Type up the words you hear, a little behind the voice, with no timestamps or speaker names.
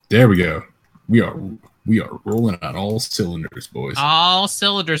There we go. We are rolling on all cylinders, boys. All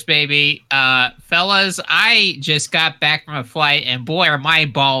cylinders, baby. Fellas, I just got back from a flight, and boy, are my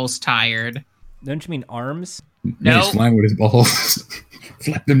balls tired. Don't you mean arms? No. He's flying with his balls.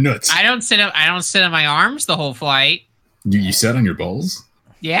 Flap them nuts. I don't sit on my arms the whole flight. You sat on your balls?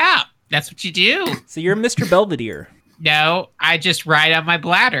 Yeah, that's what you do. So you're Mr. Belvedere. No, I just ride on my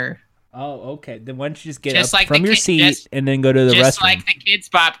bladder. Oh, okay. Then why don't you just get Just up like from the your kid- seat just- and then go to the Just restroom? like the Kids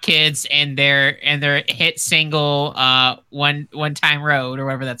Bop Kids and their hit single One Time Road, or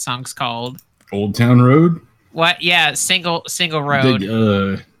whatever that song's called. Old Town Road? What? Yeah, single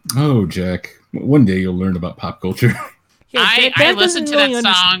road. Jack. One day you'll learn about pop culture. Yeah, I Jack listened to doesn't that really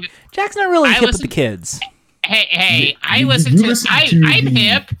song. Jack's not really I hip with listened- the kids. Hey, I you listened to. listen to I'm the-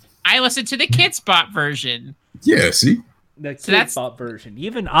 hip. I listened to the Kids Bop version. Yeah, see? The So that's- Kid Bop version.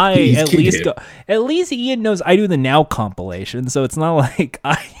 Even I He's at kid least hip. go. At least Ian knows I do the Now compilation, so it's not like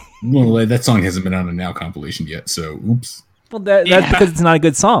I. Well, that song hasn't been on a Now compilation yet, so oops. Well, that's Yeah. because it's not a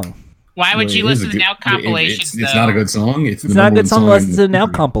good song. Why would Well, you it is listen a to good- Now compilations? It's not a good song. It's not a good song unless it's a Now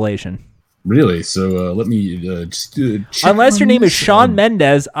compilation. Really? So let me just check Unless your on name is this. Shawn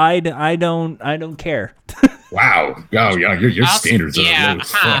Mendes, I don't care. Wow. Oh, yeah, your Also- standards are yeah, low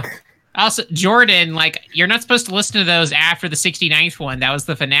as huh. fuck. Also, Jordan, like, you're not supposed to listen to those after the 69th one. That was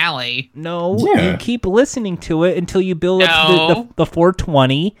the finale. No, Yeah. you keep listening to it until you build up to No. the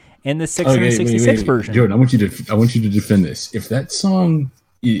 420 and the 666 wait. version. Jordan, I want you to defend this. If that song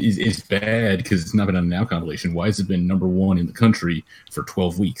is bad because it's not been on a Now compilation, why has it been number one in the country for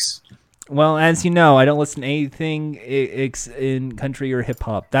 12 weeks? Well, as you know, I don't listen to anything in country or hip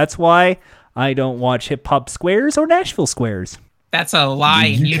hop. That's why I don't watch Hip Hop Squares or Nashville Squares. That's a lie,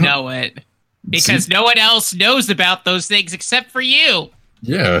 and you can't- know it. Because no one else knows about those things except for you.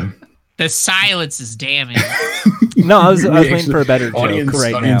 Yeah. The silence is damning. No, I was We waiting actually- for a better joke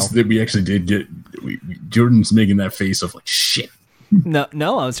right now. That we actually did get. Jordan's making that face of like shit. No,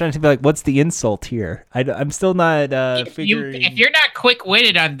 I was trying to be like, what's the insult here? I'm still not figuring. If you're not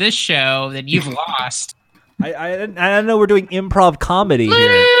quick-witted on this show, then you've lost. I don't know. We're doing improv comedy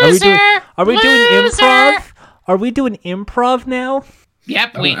here. Loser! Are we doing Loser! improv? Are we doing improv now?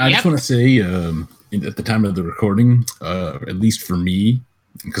 Yep, I just want to say, at the time of the recording, at least for me,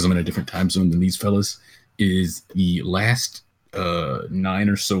 because I'm in a different time zone than these fellas, is the last 9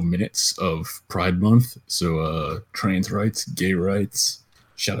 or so minutes of Pride Month. So trans rights, gay rights.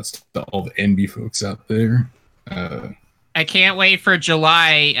 Shout outs to all the NB folks out there. I can't wait for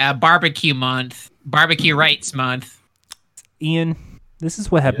July barbecue month, barbecue rights month. Ian, this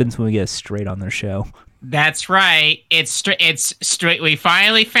is what happens when we get straight on their show. That's right. It's straight. We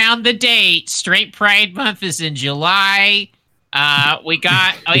finally found the date. Straight Pride Month is in July. We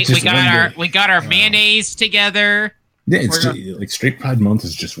got our mayonnaise together. Yeah, it's like Straight Pride Month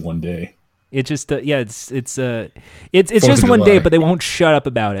is just one day. It just it's just of one day, July. but they won't shut up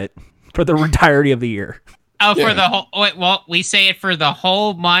about it for the entirety of the year. Oh, Yeah. for the whole. Well, we say it for the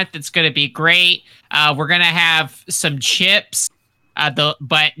whole month. It's going to be great. We're gonna have some chips,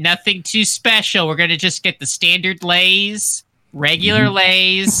 but nothing too special. We're gonna just get the standard Lay's, regular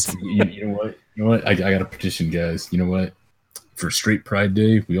Lay's. You know what? I got a petition, guys. You know what? For Straight Pride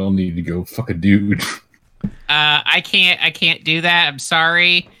Day, we all need to go fuck a dude. I can't do that. I'm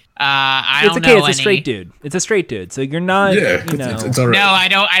sorry. I It's don't okay. know It's a any. straight dude. It's a straight dude. So you're not. Yeah, you know. it's all right.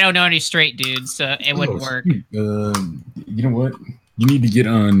 No, I don't know any straight dudes, so it wouldn't work. Sweet. You know what? You need to get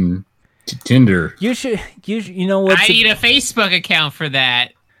on Tinder. You should. You know what? I need a Facebook account for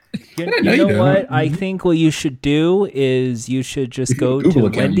that. You No, you know what? don't. I think what you should do is you should just If you go have a to Google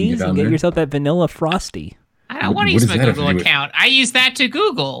account, you can Wendy's get and on get there. yourself that vanilla frosty. I don't What- want to what use does my that have to Google do with- account. I use that to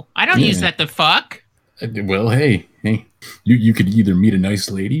Google. I don't Yeah. use that to fuck. Well, hey, you could either meet a nice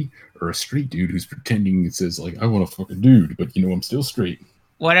lady or a straight dude who's pretending it says like I want to fuck a dude, but you know I'm still straight.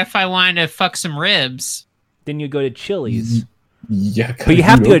 What if I wanted to fuck some ribs? Then you go to Chili's. Yeah, But you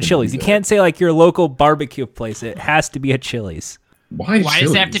have to go to Chili's. You can't say like your local barbecue place. It has to be a Chili's. Why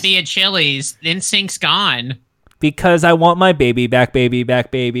Does it have to Chili's? be a Chili's? Instinct's gone. Because I want my baby back, baby back,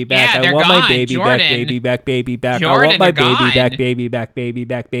 baby back. Yeah, I they're want my gone, baby Jordan. back, baby back, baby back. I Jordan, want my they're baby gone. back, baby back, baby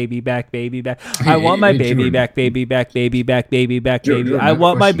back, baby back, baby back. I Hey, want my hey, baby Jordan. back, baby back, baby back, baby back, Jordan, baby. I I have a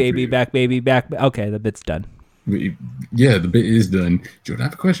want my question for baby you. back, baby back. Okay, the bit's done. Yeah, the bit is done. Jordan, I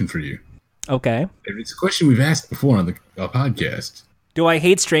have a question for you. Okay. It's a question we've asked before on the podcast. Do I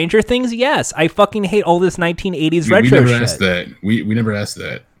hate Stranger Things? Yes. I fucking hate all this 1980s We retro never shit. asked that. We never asked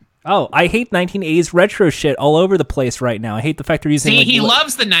that. Oh, I hate 1980s retro shit all over the place right now. I hate the fact they're using. See, like, he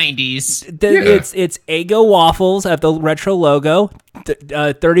loves the 90s. It's Eggo waffles have the retro logo.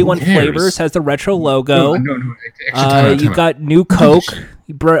 31 Flavors has the retro logo. No. Actually, You've got New Coke.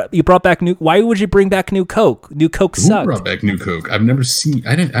 You brought back new. Why would you bring back New Coke? New Coke Who sucked. brought back New Coke? I've never seen.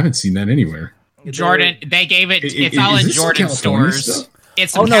 I haven't seen that anywhere. Jordan, they gave it. It's all in this Jordan California stores. stuff?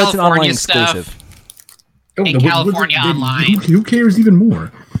 It's some It's an online California stuff. exclusive. In California online. Who cares even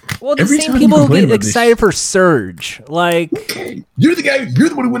more? Well, the Every same time people you who complain get about this excited for Surge. Like, Okay, you're the guy. You're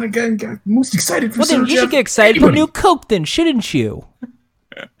the one who went and got most excited for. well, then Surge you should out get of excited for anybody. New Coke, then, shouldn't you?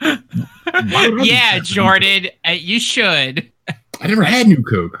 Why would I be Yeah, excited for Jordan, you should. New Coke? I never had New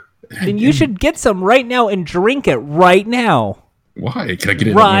Coke. Then you should get some right now and drink it right now. Why? Can I get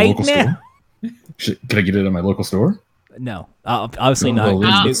it at Right my local now. store? Can I get it at my local store? No, obviously No,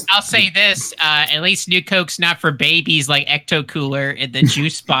 not. well, I'll say this: at least New Coke's not for babies like Ecto Cooler in the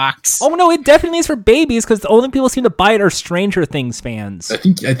juice box. Oh no, it definitely is for babies because the only people who seem to buy it are Stranger Things fans. I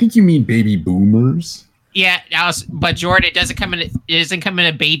think you mean baby boomers. Yeah, but Jordan, it doesn't come in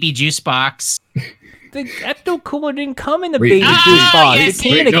a baby juice box. The Ecto Cooler didn't come in the Wait, baby wait, juice wait, box. yes, It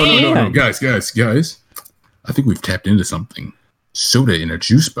came in a no, can. guys. I think we've tapped into something. Soda in a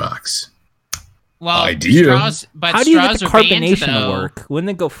juice box. Well, Idea. straws, but How do you get the straws are banned, carbonation to though. work? Wouldn't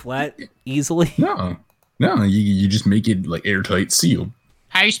it go flat easily? No, you just make it like airtight sealed.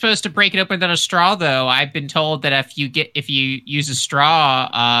 How are you supposed to break it open without a straw, though? I've been told that if you use a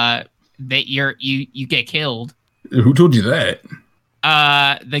straw, that you get killed. Who told you that?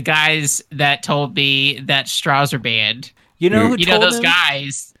 The guys that told me that straws are banned. You know who You know told those him?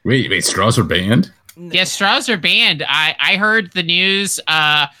 guys. Wait, straws are banned? Yes, straws are banned. I heard the news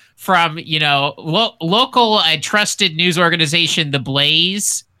from local and trusted news organization, The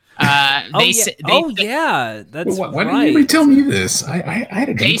Blaze. Yeah, that's Why didn't right. anybody tell me this? I had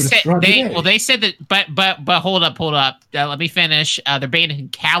a drink with a straw today. they said that, but hold up. Let me finish. They're banned in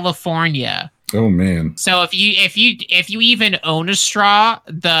California. Oh man. So if you even own a straw,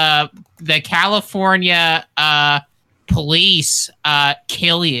 the California police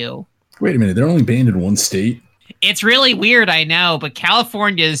kill you. Wait a minute, they're only banned in one state? It's really weird, I know, but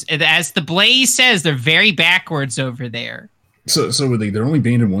California's, as the Blaze says, they're very backwards over there. So they're only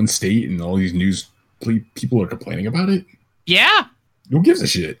banned in one state and all these news people are complaining about it? Yeah. Who gives a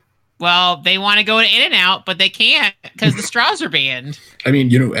shit? Well, they want to go to In-N-Out, but they can't because the straws are banned. I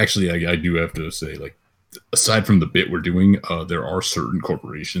mean, actually, I do have to say, like, aside from the bit we're doing, there are certain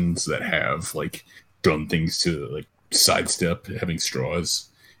corporations that have, like, done things to, like, sidestep having straws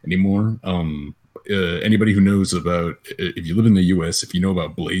anymore. Anybody who knows about, if you live in the U.S., if you know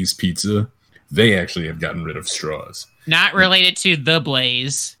about Blaze Pizza, they actually have gotten rid of straws. Not related to the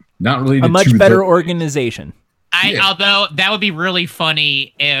Blaze. Not related A much to better organization. Although that would be really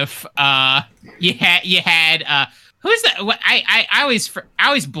funny if you had who's that? I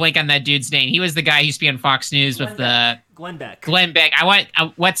always blank on that dude's name. He was the guy who used to be on Fox News with the Glenn Beck. Glenn Beck. I want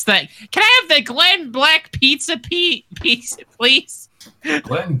what's the? Can I have the Glenn Black pizza piece, please?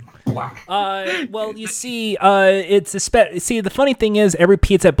 Glenn Black. Well, you see, it's see. The funny thing is, every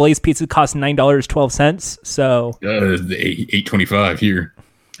pizza at Blaze Pizza costs $9.12. So $8.25 here.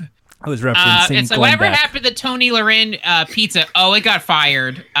 I was referencing It's like Glenn whatever Beck. happened to Tony Loren pizza? Oh, it got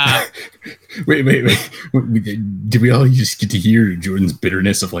fired. Wait. Did we all just get to hear Jordan's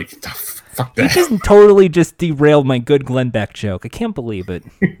bitterness of like, fuck You that? just totally just derailed my good Glenn Beck joke. I can't believe it.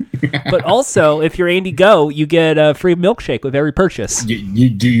 But also, if you're Andy Go, you get a free milkshake with every purchase. Do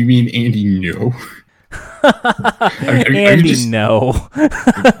you mean Andy? No. Andy, no.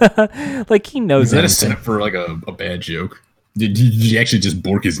 Like, he knows Is that a anything. setup for like a bad joke? Did you actually just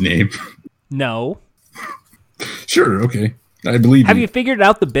bork his name? No. Sure, okay. I believe Have you figured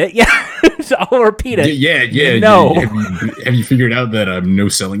out the bit yet? So I'll repeat it. Yeah. No. Have you figured out that I'm no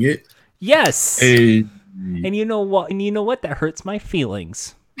selling it? Yes. Hey. And you know what? That hurts my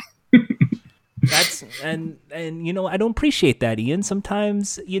feelings. That's and I don't appreciate that, Ian.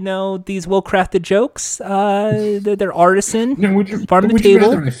 Sometimes these well-crafted jokes, they're artisan. No, would you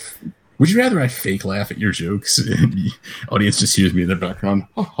table. Would you rather I fake laugh at your jokes and the audience just hears me in the background?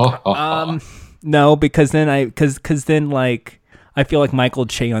 No, because then I feel like Michael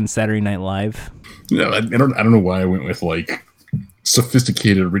Che on Saturday Night Live. No, I don't know why I went with like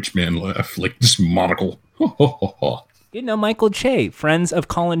sophisticated rich man laugh, like just monocle. Michael Che, friends of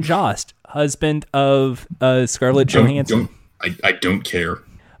Colin Jost, husband of Scarlett Johansson. I don't care.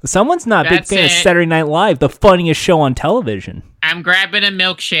 Someone's not a big That's fan of it. Saturday Night Live, the funniest show on television. I'm grabbing a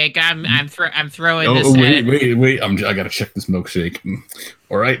milkshake. I'm throwing Oh, this. wait! I gotta check this milkshake.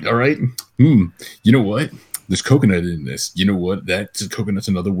 All right. You know what? There's coconut in this. You know what? Coconut's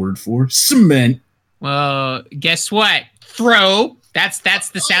another word for cement. Well, guess what? Throw. That's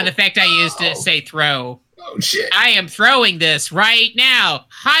the sound effect I use to say throw. Oh shit! I am throwing this right now.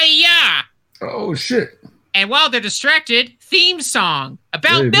 Hiya! Oh shit! And while they're distracted, theme song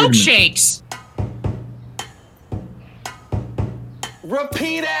about milkshakes.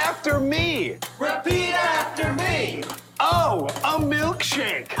 Repeat after me. Repeat after me. Oh, a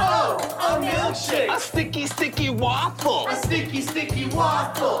milkshake. Oh, a milkshake. A sticky, sticky waffle. A sticky, sticky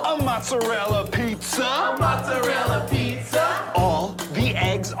waffle. A mozzarella pizza. A mozzarella pizza. All the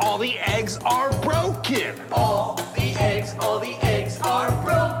eggs are broken. All the eggs are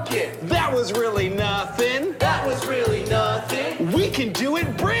broken. That was really nothing. That was really nothing. We can do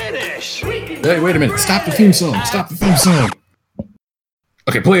it British. We can Hey, wait a minute! Stop the theme song! Stop the theme song!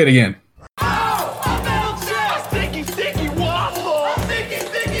 Okay, play it again. Oh, a milkshake. A sticky, sticky waffle. A sticky,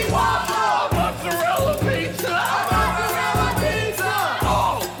 sticky waffle. A mozzarella pizza. A mozzarella pizza.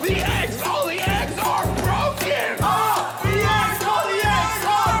 All the eggs are broken. All the eggs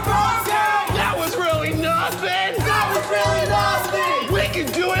are broken. That was really nothing. That was really nothing. We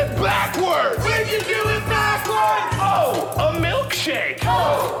can do it backwards. We can do it backwards. Oh, a milkshake.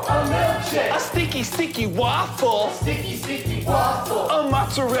 Oh, a milkshake. A sticky, sticky waffle. Sticky, sticky waffle. A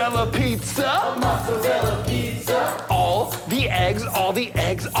mozzarella pizza. A mozzarella pizza. All the eggs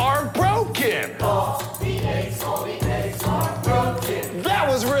are broken. All the eggs are broken. That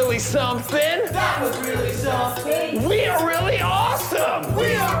was really something. That was really something. We are really awesome.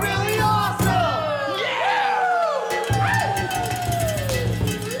 We are really awesome.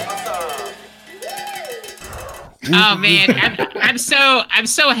 Oh man, I'm so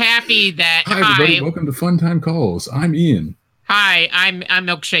happy that Hi, everybody. Welcome to Fun Time Calls. I'm Ian. Hi, I'm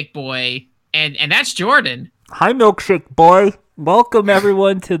Milkshake Boy, and that's Jordan. Hi, Milkshake Boy. Welcome,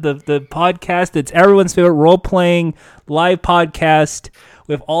 everyone, to the podcast. It's everyone's favorite role-playing live podcast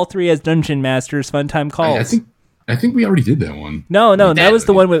with all three as Dungeon Masters, Fun Time Calls. I think we already did that one. No, that was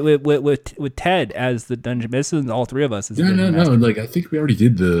the one with Ted as the Dungeon. This is all three of us as the Dungeon No. Master. Like I think we already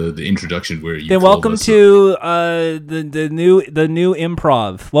did the introduction where you. Then called welcome us to the new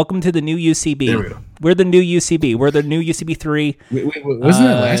improv. Welcome to the new UCB. There we go. We're the new UCB. We're the new UCB 3. Wait, wasn't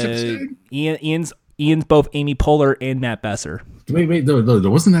that last episode? Ian's both Amy Poehler and Matt Besser. Wait, no,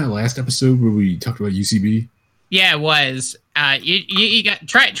 wasn't that last episode where we talked about UCB? Yeah, it was. You got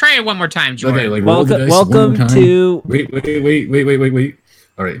try it one more time, Jordan. Okay, like roll the dice welcome one more time. to. Wait.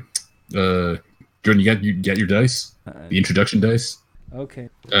 All right, Jordan, you got your dice, the introduction dice. Okay.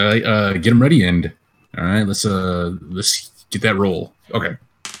 Get them ready, and all right, let's get that roll. Okay.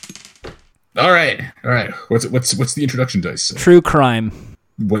 All right. What's the introduction dice? True crime.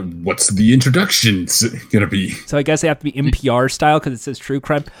 What's the introduction gonna be? So I guess they have to be NPR style because it says true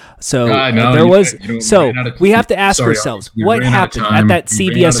crime. So No, there you- was. you know, So we we have to ask sorry, ourselves we what ran out of happened time. at that We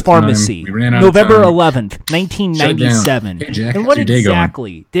ran out CVS of time. pharmacy, We ran out of November time. 11th, 1997. Hey, Jack, and what how's your day going?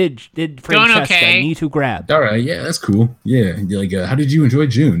 exactly did Francesca okay. need to grab? All right, yeah, that's cool. Yeah, like, how did you enjoy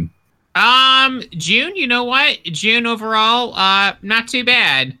June? June, you know what? June overall, not too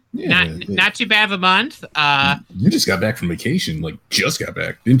bad. Yeah, Not too bad of a month. You just got back from vacation, like just got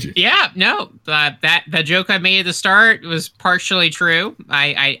back, didn't you? Yeah, no, that the joke I made at the start was partially true.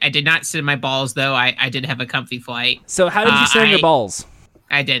 I did not sit in my balls though. I did have a comfy flight. So how did you sit on your balls?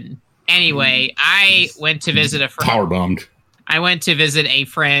 I didn't. Anyway, I went to visit a friend. Power bombed. I went to visit a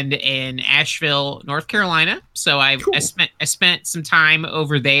friend in Asheville, North Carolina. So I spent some time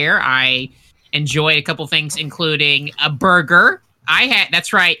over there. I enjoyed a couple things, including a burger.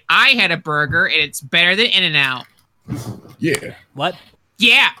 That's right. I had a burger, and it's better than In-N-Out. Yeah. What?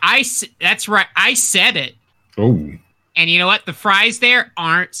 Yeah, that's right. I said it. Oh. And you know what? The fries there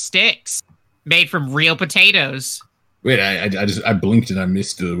aren't sticks, made from real potatoes. Wait, I blinked and I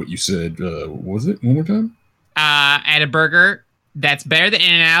missed what you said. What was it? One more time? At a burger that's better than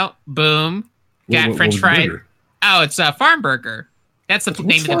In-N-Out. Boom. Got What French was the fried. burger? Oh, it's a Farm Burger. That's the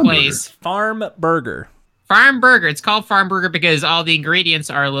name of the Farm place. Farm burger, Farm Burger. It's called Farm Burger because all the ingredients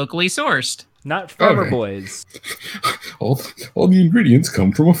are locally sourced. not Farmer Okay. Boys. All the ingredients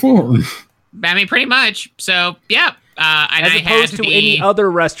come from a farm. I mean, pretty much. So, yeah. And As I had opposed to the, any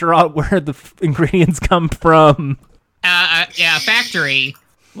other restaurant where the ingredients come from. factory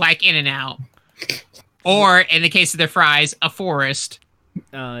like In-N-Out. Or, in the case of the fries, a forest.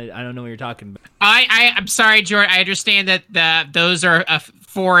 I don't know what you're talking about. I'm sorry, George. I understand that those are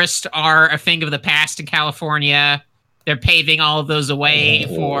forests are a thing of the past in California. They're paving all of those away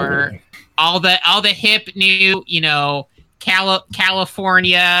for all the hip new,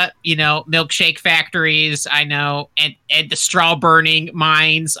 California, milkshake factories. I know, and the straw burning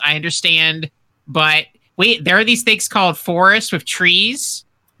mines. I understand, but there are these things called forests with trees.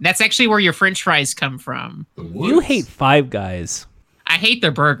 That's actually where your French fries come from. You hate Five Guys. I hate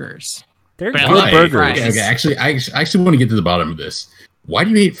their burgers. They're But I good love burgers. fries. Okay, actually, I actually want to get to the bottom of this. Why do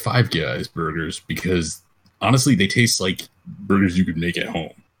you hate Five Guys burgers? Because honestly, they taste like burgers you could make at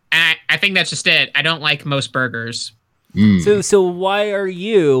home. And I think that's just it. I don't like most burgers. So why are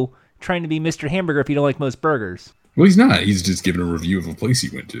you trying to be Mr. Hamburger if you don't like most burgers? Well, he's not. He's just giving a review of a place he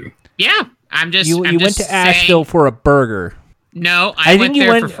went to. Yeah, I'm just. You I'm went just to saying- Asheville for a burger. No, I went think you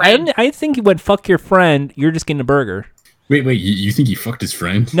there went. for friends. I think you went. Fuck your friend. You're just getting a burger. Wait, you think he fucked his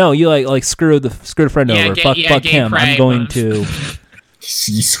friend? No, you like screw the friend Yeah, over. gay- Fuck gay him. I'm pride going month. to.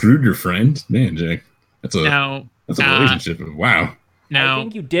 You screwed your friend? Man, Jack. That's a No, relationship. Wow. no. I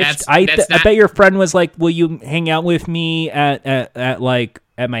think you ditched. That's I bet your friend was like, "Will you hang out with me at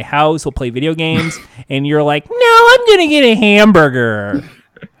my house? We'll play video games." And you're like, "No, I'm gonna get a hamburger."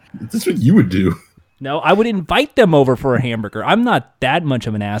 That's what you would do. No, I would invite them over for a hamburger. I'm not that much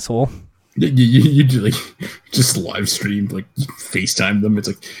of an asshole. You do like just live stream, like FaceTime them. It's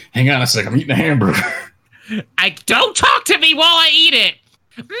like, hang on a sec, I'm eating a hamburger. I don't talk to me while I eat it.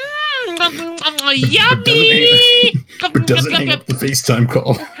 Yummy. But doesn't hang up the FaceTime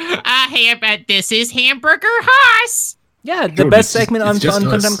call. This is Hamburger Haas. Yeah, the Sure, best it's segment just on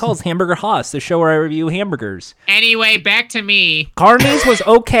us. Fun Time Calls, Hamburger Haas, the show where I review hamburgers. Anyway, back to me. Carney's was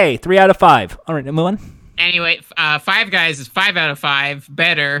okay, 3 out of 5. All right, move on. Anyway, Five Guys is 5 out of 5.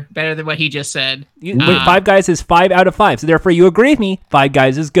 Better than what he just said. Wait, Five Guys is 5 out of 5, so therefore you agree with me. Five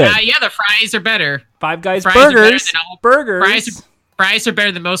Guys is good. Yeah, the fries are better. Five Guys Fries are better burgers. than all- Burgers. Fries are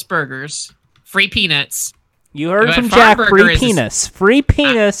better than most burgers. Free peanuts. You heard But from Farm Jack. Burger Free is- penis. Free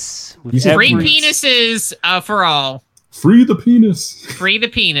penis. with You said Free every- penises for all. Free the penis. Free the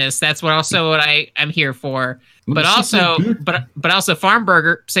penis. That's what I'm here for. But Let's also, see some dick. but also, Farm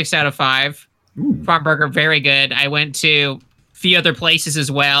Burger 6 out of 5. Ooh. Farm Burger very good. I went to a few other places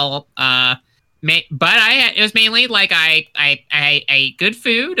as well. But it was mainly like I ate good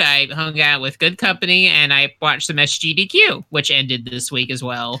food. I hung out with good company, and I watched some SGDQ, which ended this week as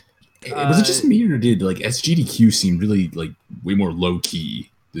well. Was it just me or did like SGDQ seem really like way more low key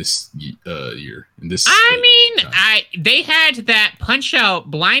this year? In this, They had that Punch Out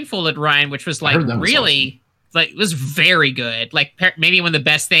blindfolded Ryan, which was like heard that was really like it was very good. Like maybe one of the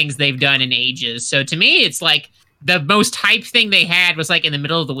best things they've done in ages. So to me, it's like the most hype thing they had was like in the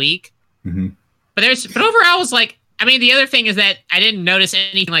middle of the week. Mm-hmm. But overall, it was like, I mean, the other thing is that I didn't notice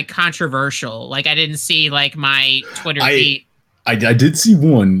anything like controversial. Like I didn't see like my Twitter feed. I did see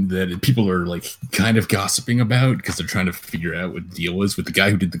one that people are like kind of gossiping about because they're trying to figure out what the deal was with the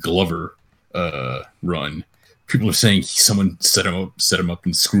guy who did the Glover run. People are saying someone set him up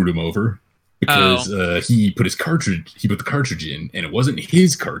and screwed him over because he put the cartridge in and it wasn't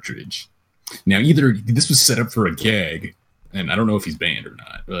his cartridge. Now either this was set up for a gag, and I don't know if he's banned or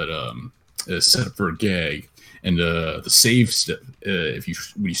not, but set up for a gag. And the save step, when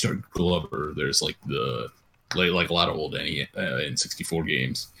you start Glover, there's like like a lot of old NES N64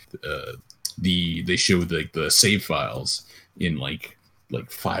 games. They showed like the save files in like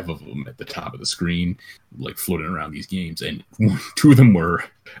 5 of them at the top of the screen, like floating around these games, and 2 of them were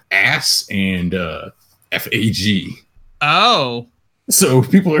ass and FAG. Oh, So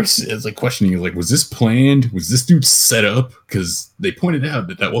people are like questioning, like, was this planned? Was this dude set up? Because they pointed out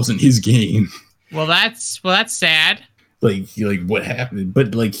that wasn't his game. well, that's sad. like what happened?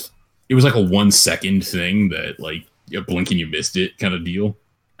 But like it was like a 1 second thing that like you blink and you missed it kind of deal.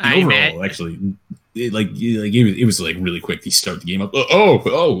 And I overall, bet. actually, it was like really quick. He start the game up.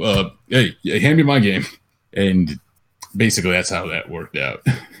 Hey, hand me my game, and basically that's how that worked out.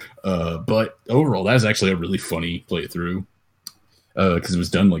 But overall, that was actually a really funny playthrough because it was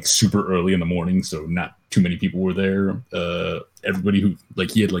done like super early in the morning, so not too many people were there. Everybody who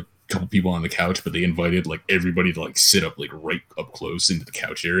he had like a couple people on the couch, but they invited like everybody to like sit up like right up close into the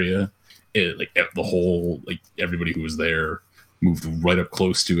couch area. The whole everybody who was there moved right up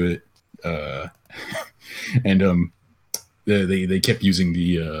close to it, and they kept using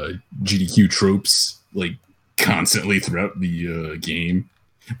the GDQ tropes like constantly throughout the game.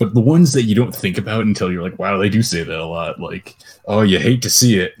 But the ones that you don't think about until you're like, wow, they do say that a lot. Like, oh, you hate to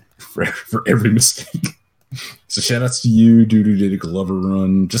see it for every mistake. So shout outs to you, dude, who did a Glover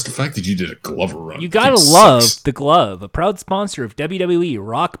run. Just the fact that you did a Glover run. You gotta love the glove, a proud sponsor of WWE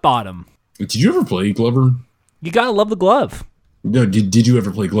Rock Bottom. Did you ever play Glover? You gotta love the glove. No, did you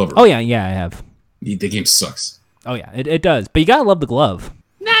ever play Glover? Oh yeah, I have. The game sucks. Oh yeah, it does. But you gotta love the glove.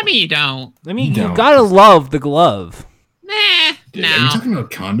 I mean, you don't. I mean, No. you gotta love the glove. Nah, Are you no. talking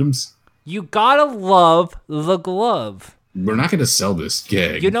about condoms? You gotta love the glove. We're not going to sell this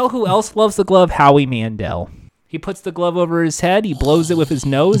gag. You know who else loves the glove? Howie Mandel. He puts the glove over his head. He blows it with his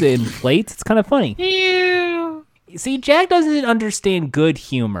nose. It inflates. It's kind of funny. Ew. See, Jack doesn't understand good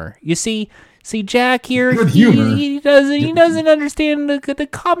humor. You see, Jack here, Good humor. he doesn't understand the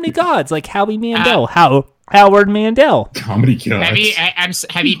comedy gods like Howie Mandel, Howard Mandel. Comedy gods.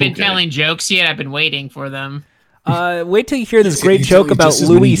 Have you been Okay. telling jokes yet? I've been waiting for them. Wait till you hear this He's- great he's joke telling about just as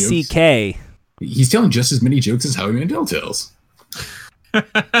many Louis jokes. C.K. He's telling just as many jokes as Howie Mandel tells.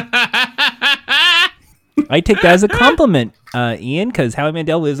 I take that as a compliment, Ian, because Howie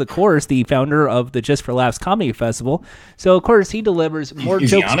Mandel is, of course, the founder of the Just for Laughs Comedy Festival. So, of course, he delivers more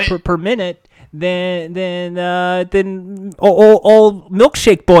Is he jokes on it? per minute than old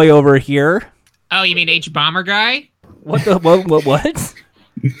milkshake boy over here. Oh, you mean H Bomber guy? What the what?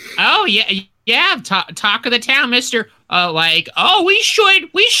 Oh yeah. Talk of the town, Mister. We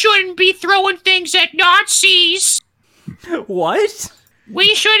shouldn't be throwing things at Nazis. What?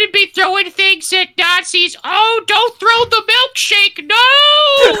 We shouldn't be throwing things at Nazis. Oh, don't throw the milkshake. No.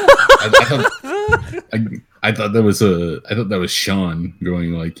 I thought that was Sean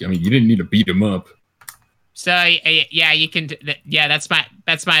going like, I mean, you didn't need to beat him up. So yeah, you can. Yeah, that's my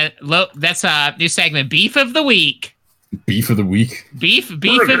new segment. Beef of the week. Beef of the week. Beef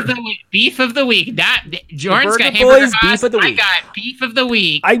Burger. of the week. Beef of the week. Not Jordan's got Burger hamburger Boys, Haas, beef of the I week. got beef of the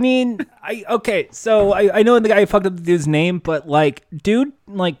week. I mean, so I know the guy fucked up the dude's name, but like, dude,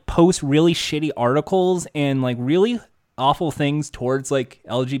 like posts really shitty articles and like really awful things towards like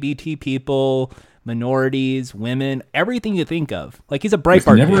LGBT people, minorities, women, everything you think of. Like he's a With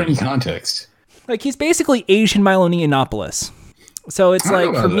Breitbart never dude. any context. Like he's basically Asian Milo Yiannopoulos. So it's I don't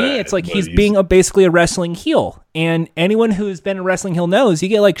like know for about me, that, it's like he's buddies. being basically a wrestling heel, and anyone who's been a wrestling heel knows you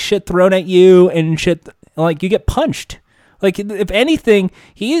get like shit thrown at you and shit like you get punched. Like if anything,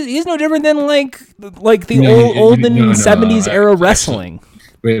 he's no different than like the No, olden no, 70s era actually- wrestling.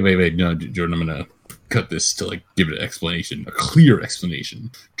 Wait. No, Jordan, I'm gonna cut this to like give it an explanation, a clear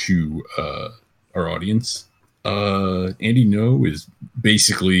explanation to our audience. Andy No is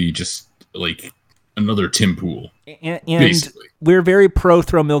basically just like another Tim Pool. And Basically. we're very pro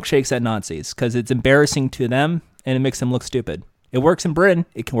throw milkshakes at Nazis because it's embarrassing to them and it makes them look stupid. It works in Britain.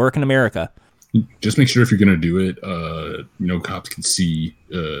 It can work in America. Just make sure if you're gonna do it, no cops can see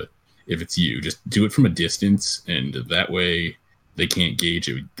if it's you. Just do it from a distance, and that way they can't gauge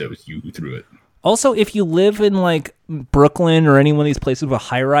it that was you who threw it. Also, if you live in like Brooklyn or any one of these places with a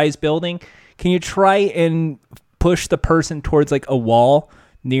high-rise building, can you try and push the person towards like a wall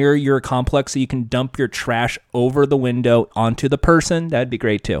near your complex so you can dump your trash over the window onto the person? That'd be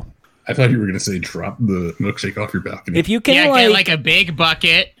great too. I thought you were gonna say drop the milkshake off your balcony. If you can Get like a big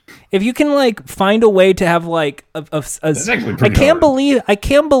bucket. if you can like find a way to have like a That's actually I pretty can't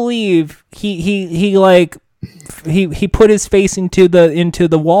hard. believe he like he put his face into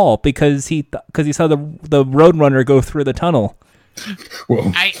the wall because he saw the Roadrunner go through the tunnel.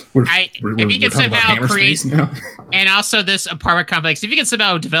 Whoa. If you can talking about somehow hammer create, space now. and also this apartment complex, if you can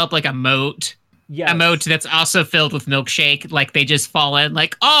somehow develop like a moat that's also filled with milkshake, like they just fall in,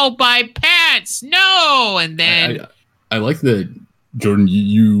 like, oh, my pants, no, and then I like that, Jordan.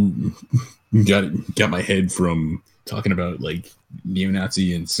 You got my head from talking about like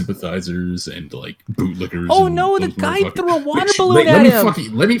neo-Nazi and sympathizers and like bootlickers. Oh and no, the those guy motherfuckers. threw a water Wait, balloon let at me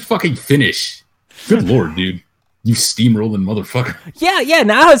him. let me fucking finish. Good lord, dude. You steamrolling motherfucker. Yeah.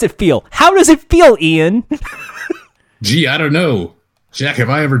 Now how does it feel? How does it feel, Ian? Gee, I don't know. Jack, have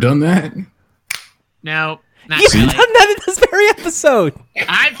I ever done that? no, not You've really. done that in this very episode.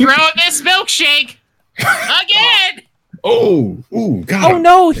 I'm throwing this milkshake again. Oh, God. Oh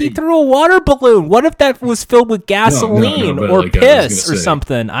no, he threw a water balloon. What if that was filled with gasoline but, or like, I was gonna piss or say-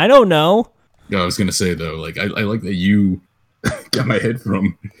 something? I don't know. No, I was gonna say though, like I like that you got my head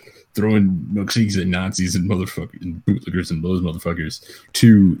from throwing milkshakes at Nazis and motherfuckers and bootlickers and those motherfuckers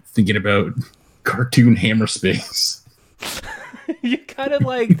to thinking about cartoon hammer space. You kind of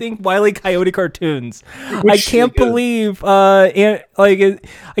like think Wile E. Coyote cartoons. I Which, can't believe, I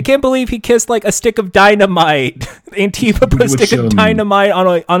can't believe he kissed like a stick of dynamite. Antifa put a Which, stick of dynamite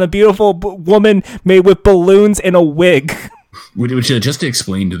on a beautiful woman made with balloons and a wig. Which just to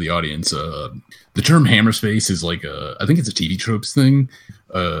explain to the audience, the term hammer space is like I think it's a TV tropes thing,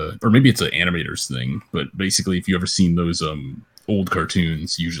 or maybe it's an animators thing. But basically, if you ever seen those old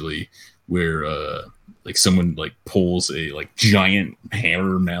cartoons, usually where like someone like pulls a like giant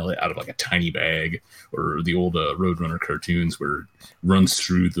hammer mallet out of like a tiny bag, or the old Roadrunner cartoons where it runs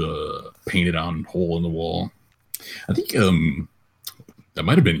through the painted on hole in the wall. I think that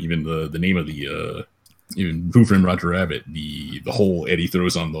might have been even the name of the even Who Framed Roger Rabbit, the hole Eddie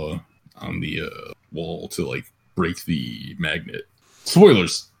throws on the wall to like break the magnet.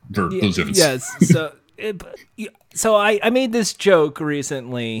 Spoilers for those who haven't seen. Yes. So I made this joke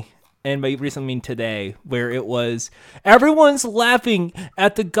recently, and by recently I mean today, where it was everyone's laughing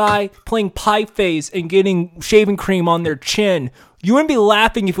at the guy playing Pie Face and getting shaving cream on their chin. You wouldn't be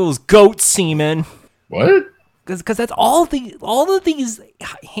laughing if it was goat semen. What? Because that's all of these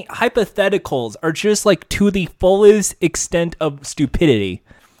hypotheticals are just like to the fullest extent of stupidity.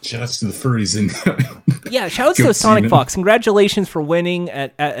 Shoutouts to the furries and yeah, shoutouts to Sonic Fox. Congratulations for winning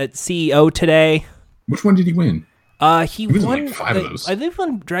at CEO today. Which one did he win? He was won like 5 of those. I think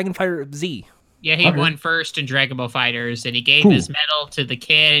won Dragonfire Z. Yeah, he won first in Dragon Ball Fighters, and he gave his medal to the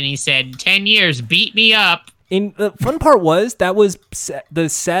kid, and he said, 10 years, beat me up. And the fun part was the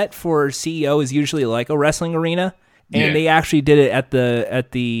set for CEO is usually like a wrestling arena, and they actually did it at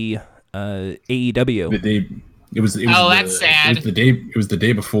the AEW. The day that's sad. It was the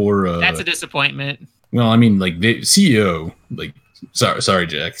day before. That's a disappointment. Well, I mean, like CEO, like sorry,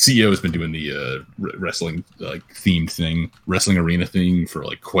 Jack. CEO has been doing the wrestling like themed thing, wrestling arena thing for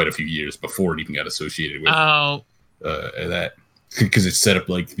like quite a few years before it even got associated with that, because it's set up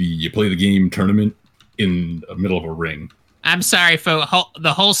like you play the game tournament in the middle of a ring. I'm sorry, folks.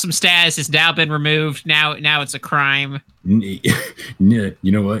 The wholesome status has now been removed. Now it's a crime. You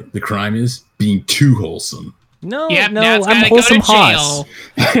know what? The crime is being too wholesome. No, now I'm Wholesome Haas.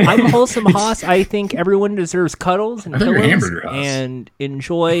 I'm Wholesome Haas. I think everyone deserves cuddles and pillows and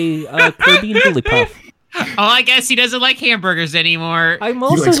enjoy Kirby and Jigglypuff. Oh, I guess he doesn't like hamburgers anymore. I'm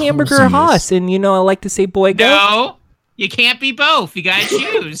also Hamburger Haas, and I like to say boy go. No, you can't be both. You gotta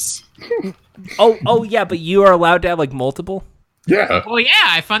choose. Oh yeah, but you are allowed to have like multiple? Yeah. Well, yeah,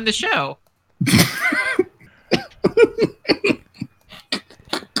 I fund the show.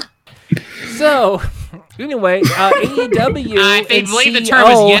 So, anyway, AEW and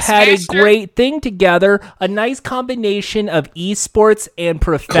CEO had a great thing together. A nice combination of esports and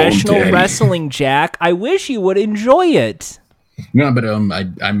professional wrestling, Jack. I wish you would enjoy it. No, but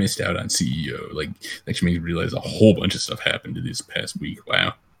I missed out on CEO. Like, actually made me realize a whole bunch of stuff happened this past week.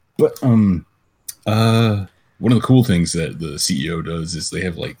 Wow. But one of the cool things that the CEO does is they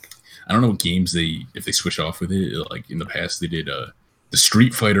have like, I don't know what games if they switch off with it. Like in the past they did the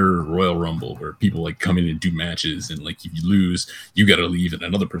Street Fighter Royal Rumble, where people like come in and do matches, and like if you lose, you got to leave, and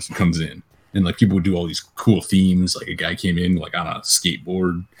another person comes in, and like people would do all these cool themes. Like a guy came in like on a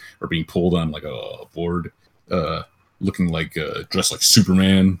skateboard or being pulled on like a board, looking like dressed like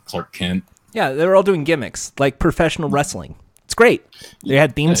Superman, Clark Kent. Yeah, they were all doing gimmicks like professional wrestling. It's great. They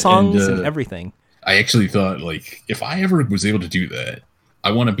had theme songs and everything. I actually thought, like, if I ever was able to do that,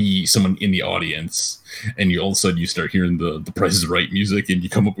 I want to be someone in the audience, and all of a sudden you start hearing the Price is Right music, and you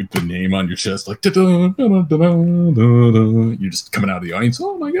come up with the name on your chest, like, da-da, da-da, da-da, da-da. You're just coming out of the audience.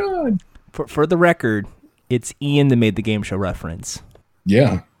 Oh my god! For the record, it's Ian that made the game show reference.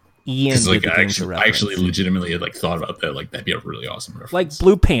 Yeah, Ian made like, the game show reference. I actually legitimately had like thought about that. Like, that'd be a really awesome reference. Like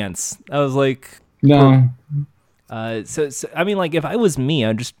Blue Pants. I was like, no. So I mean, like, if I was me,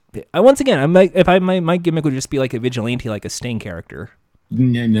 once again, my gimmick would just be like a vigilante, like a Sting character.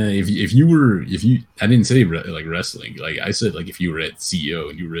 No, if you I didn't say like wrestling. Like I said, like if you were at CEO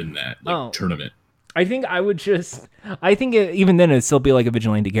and you were in that tournament. I think even then it'd still be like a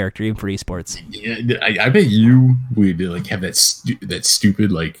vigilante character, even for esports. Yeah, I bet you would like have that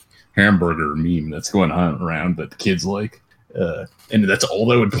stupid like hamburger meme that's going on around that the kids like, and that's all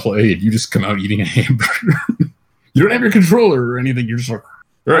that would play, and you just come out eating a hamburger. You don't have your controller or anything. You're just like,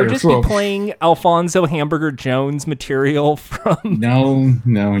 right, I would just be playing Alfonso Hamburger Jones material from.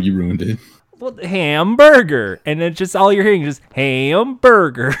 No, you ruined it. Well, hamburger, and then just all you're hearing is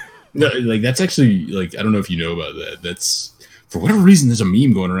hamburger. No, like that's actually like, I don't know if you know about that. That's, for whatever reason, there's a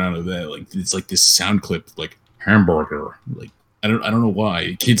meme going around of that. Like it's like this sound clip, like hamburger. Like I don't know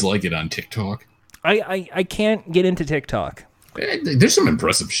why kids like it on TikTok. I can't get into TikTok. There's some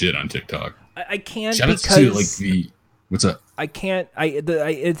impressive shit on TikTok. I can't Shout because out to like the what's up? I can't.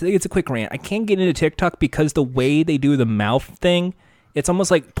 It's a quick rant. I can't get into TikTok because the way they do the mouth thing, it's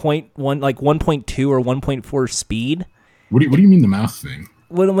almost like 0.1, like 1.2 or 1.4 speed. What do you mean the mouth thing?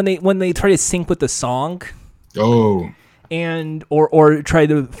 When they try to sync with the song. Oh. And or try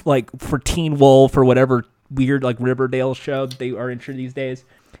to, like, for Teen Wolf or whatever weird like Riverdale show that they are into these days.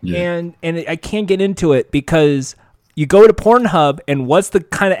 Yeah. And I can't get into it because you go to Pornhub, and what's the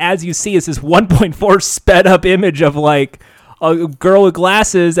kind of ads you see is this 1.4 sped up image of like a girl with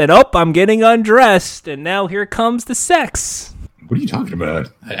glasses, and I'm getting undressed, and now here comes the sex. What are you talking about?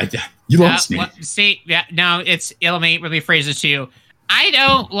 You lost me. Let me rephrase this to you. I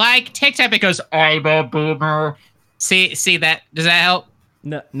don't like TikTok because I'm a boomer. See that? Does that help?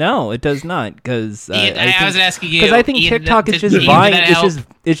 No, it does not. Because I was asking you because I think Ian, TikTok is does just Ian, Vine. did that help?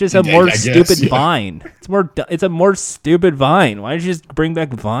 It's just a I more guess, stupid yeah. Vine. It's a more stupid Vine. Why don't you just bring back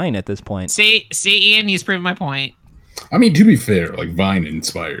Vine at this point? See, Ian, he's proving my point. I mean, to be fair, like Vine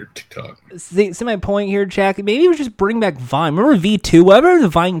inspired TikTok. See my point here, Jack. Maybe we just bring back Vine. Remember V2? Whatever the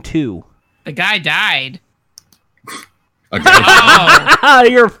Vine 2. The guy died. A guy, Oh,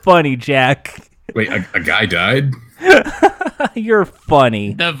 You're funny, Jack. wait, a guy died? You're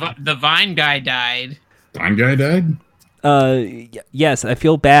funny. the Vine guy died. Vine guy died? Yes, I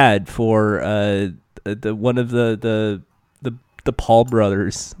feel bad for the one of the Paul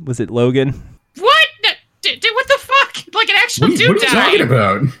brothers. Was it Logan? What? Dude, what the fuck? Like an actual What dude are you died. talking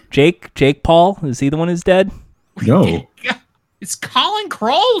about? Jake Paul? Is he the one who's dead? No. It's Colin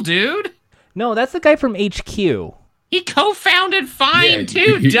Kroll, dude. No, that's the guy from HQ. He co-founded Vine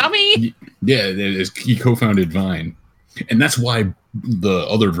too, dummy. He co-founded Vine. And that's why the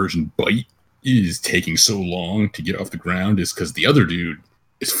other version, Byte, is taking so long to get off the ground, is because the other dude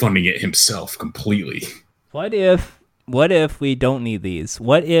is funding it himself completely. What if we don't need these?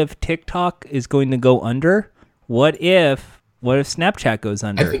 What if TikTok is going to go under? What if Snapchat goes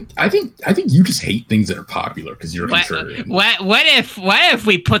under? I think you just hate things that are popular because you're a What contrarian. if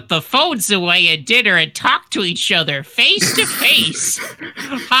we put the phones away at dinner and talk to each other face to face?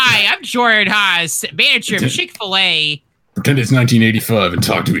 Hi, I'm Jordan Haas, manager of Chick-fil-A. Pretend it's 1985 and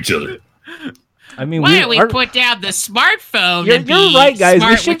talk to each other. I mean, Why don't we put down the smartphone? You're and be right, guys. We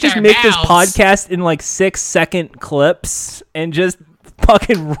smart should with just our make this mouths? podcast in like 6-second clips and just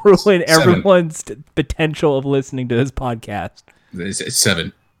fucking ruin everyone's potential of listening to this podcast. It's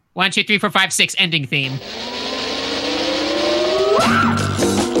 7. 1, 2, 3, 4, 5, 6. Ending theme.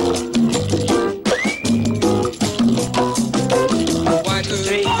 One, two,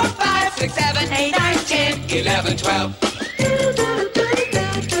 three, 4, 5, 6, 7, 8, 9, 10, 11, 12.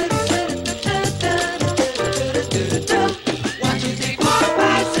 1, 2, 3, 4,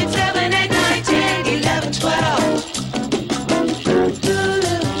 5, 6, 7, 8, 9, 10, 11, 12.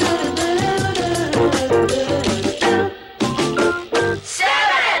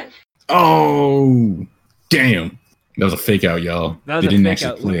 Oh, damn. That was a fake out, y'all. That was They a didn't fake actually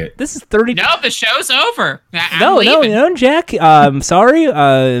out. play it. This is 30. No, the show's over. I'm No, leaving. Jack. Sorry.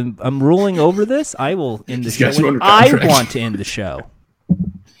 I'm ruling over this. I will end the He's show. got you when under I contract. want to end the show.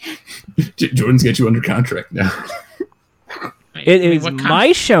 Jordan's got you under contract now. It is What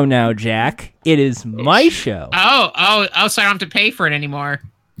my show now, Jack. It is my show. Oh, so I don't have to pay for it anymore.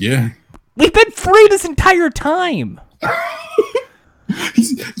 Yeah. We've been free this entire time.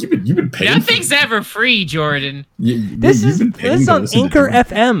 You've been paying. Nothing's ever free, Jordan. This you've is been paying this is to on listen to Anchor Jordan.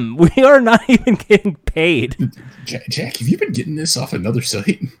 FM. We are not even getting paid. Jack, have you been getting this off another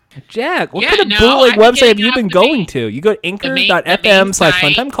site? Jack, what Yeah, kind of no, bootleg I've been website have getting you off been the going main- to? You go to main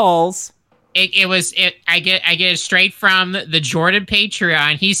anchor.fm/funtime calls. I get it straight from the Jordan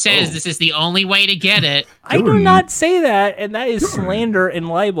Patreon. He says this is the only way to get it. I do Jordan. not say that, and that is slander and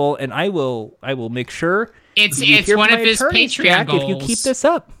libel, and I will make sure It's you hear one from of my his attorneys, Patreon Jack, goals. if you keep this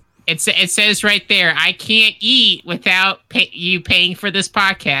up. It says right there, I can't eat without you paying for this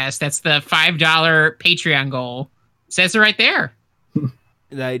podcast. That's the $5 Patreon goal. It says it right there.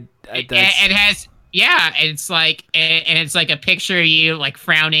 That's- It has, yeah. It's like a picture of you like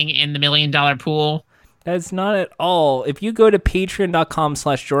frowning in the $1 million pool. That's not at all. If you go to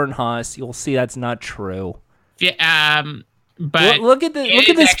patreon.com/Jordan Haas, you'll see that's not true. Yeah, but Look at it look at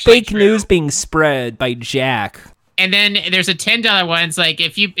is this actually fake true. news being spread by Jack. And then there's a $10 one. It's like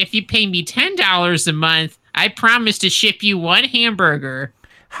if you pay me $10 a month, I promise to ship you one hamburger.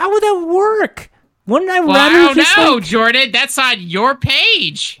 How would that work? Wouldn't I Well, rather I don't just know, like, Jordan. That's on your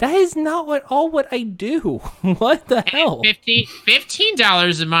page. that is not what I do. What the hell?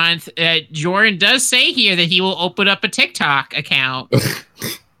 $15 a month. Jordan does say here that he will open up a TikTok account,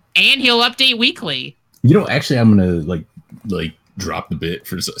 and he'll update weekly. You know, actually, I'm gonna like drop the bit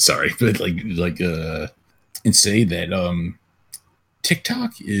for sorry, but and say that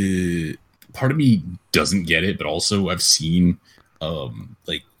TikTok is part of me doesn't get it, but also I've seen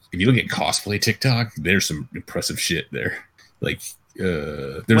like if you look at cosplay TikTok, there's some impressive shit there. Like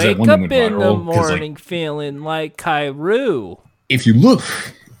there's that Wake one that up went in the viral 'cause, morning feeling like Kairu. if you look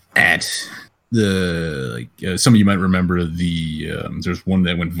at the some of you might remember the there's one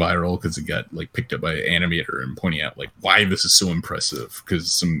that went viral because it got like picked up by an animator and pointing out like why this is so impressive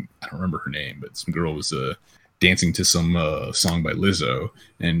because I don't remember her name, but some girl was dancing to some song by Lizzo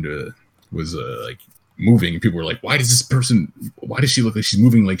and was like moving, and people were like, why does she look like she's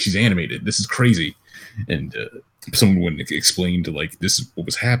moving like she's animated? This is crazy. And someone went and explained to like this is what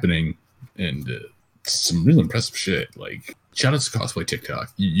was happening, and some real impressive shit. Like shout out to Cosplay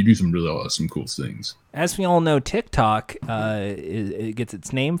TikTok. You do some really awesome, cool things. As we all know, TikTok it gets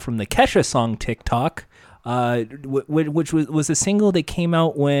its name from the Kesha song TikTok, which was a single that came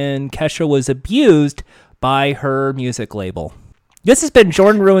out when Kesha was abused by her music label. This has been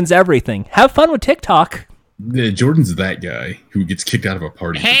Jordan Ruins Everything. Have fun with TikTok. Jordan's that guy who gets kicked out of a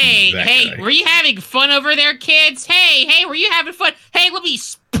party. Hey, Guy. were you having fun over there, kids? Hey, were you having fun? Hey, let me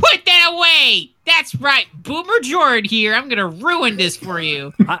put that away. That's right, Boomer Jordan here. I'm gonna ruin this for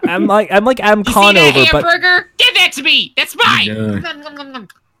you. I'm like Adam You see that Conover, but hamburger? Give that to me. That's mine. Yeah. Nom, nom, nom, nom.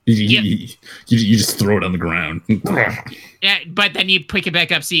 You just throw it on the ground. Yeah, but then you pick it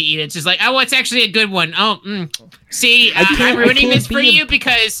back up, so you eat it. It's just like, oh, it's actually a good one. Oh, see, I'm ruining this for you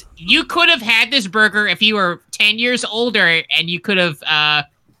because you could have had this burger if you were 10 years older and you could have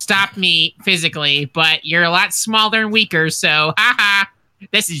stopped me physically, but you're a lot smaller and weaker, so haha.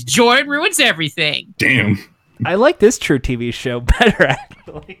 This is Jordan Ruins Everything. Damn. I like this True TV show better,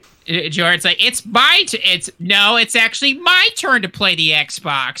 actually. Jordan's like, it's actually my turn to play the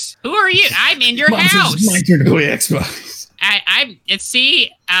Xbox. Who are you? I'm in your house. It's my turn to play Xbox.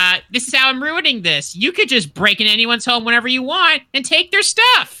 This is how I'm ruining this. You could just break in anyone's home whenever you want and take their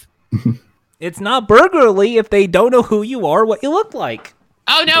stuff. It's not burglary if they don't know who you are, what you look like.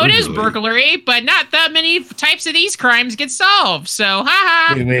 Oh, no, it is burglary, but not that many types of these crimes get solved, so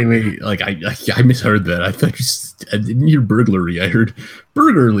haha. Wait. Like, I misheard that. I thought I didn't hear burglary. I heard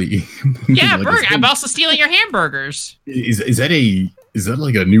burglary. Yeah, like, I'm also stealing your hamburgers. Is that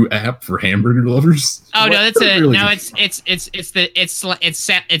like a new app for hamburger lovers? Oh, no, that's Burglary.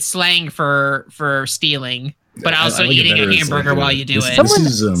 it's slang for stealing, but I also like it eating better a as, hamburger like, while you do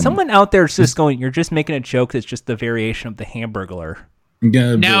it. Someone out there is just going, you're just making a joke that's just the variation of the Hamburglar.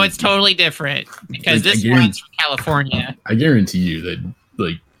 Yeah, No, but it's totally different because Like, this I guarantee- one's from California. I guarantee you that,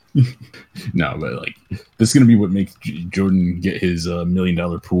 like, no, but like, this is gonna be what makes Jordan get his $1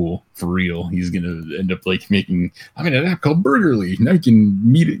 million pool for real. He's gonna end up like an app called Burgerly. Now you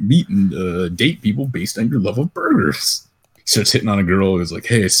can meet and date people based on your love of burgers. He starts hitting on a girl who's like,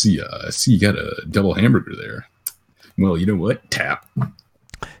 "Hey, I see you got a double hamburger there. Well, you know what? Tap."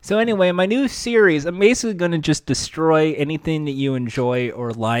 So anyway, my new series, I'm basically going to just destroy anything that you enjoy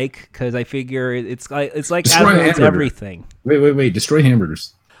or like, because I figure it's like Destroy Adam Ruins hamburger. Everything. Wait. Destroy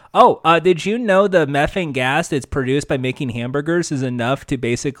hamburgers. Oh, did you know the methane gas that's produced by making hamburgers is enough to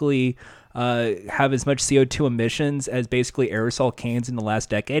basically have as much CO2 emissions as basically aerosol cans in the last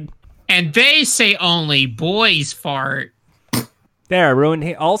decade? And they say only boys fart. There, I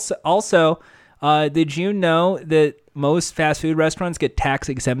ruined. Also, did you know that most fast food restaurants get tax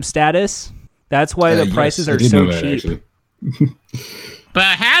exempt status? That's why the prices I are did so know that, cheap. actually. But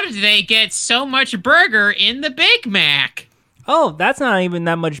how did they get so much burger in the Big Mac? Oh, that's not even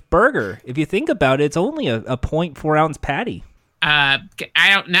that much burger. If you think about it, it's only a 0.4 ounce patty. I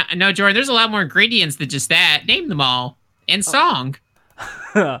don't know. No, Jordan, there's a lot more ingredients than just that. Name them all. In song.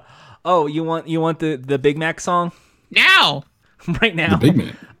 Oh, you want the Big Mac song Now. right now? The Big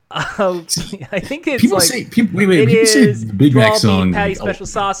Mac. I think it's People like say people it say is the Big raw Mac beef song. patty, special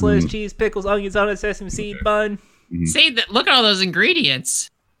sauce, lettuce, cheese, pickles, onions on a sesame seed bun. See that? Look at all those ingredients.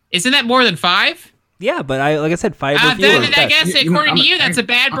 Isn't that more than 5? Yeah, but like I said, 5 Then reviewers. I guess You know, according to you, that's a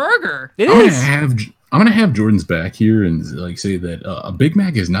bad burger. It I'm is. gonna have Jordan's back here and like say that a Big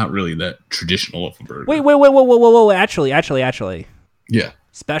Mac is not really that traditional of a burger. Wait, whoa. Actually. Yeah.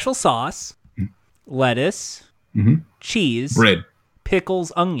 Special sauce, lettuce, cheese, Bread.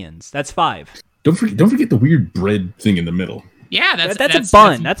 pickles, onions. That's 5. Don't forget the weird bread thing in the middle. Yeah, That's a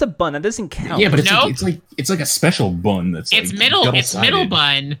bun. That's a bun. That doesn't count. Yeah, but it's, Nope. it's like a special bun that's It's like middle. It's double-sided. middle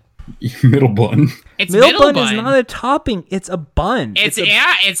bun. Middle bun. It's middle middle bun is not a topping. It's a bun. It's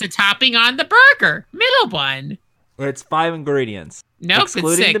a topping on the burger. Middle bun. It's 5 ingredients. Nope,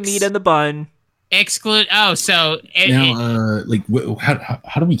 excluding it's the 6. meat and the bun. Exclude. Oh, so Now, like,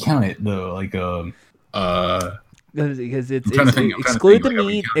 how do we count it though? Like, Because it's I'm trying to think, exclude the like, are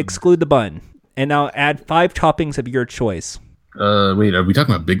we meat, counting? exclude the bun, and now add 5 toppings of your choice. wait, are we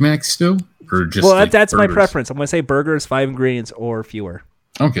talking about Big Macs still, or just? Well, like, that's my burgers? preference. I'm going to say burgers, 5 ingredients or fewer.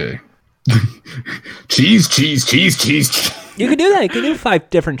 Okay. cheese. You could do that. You could do 5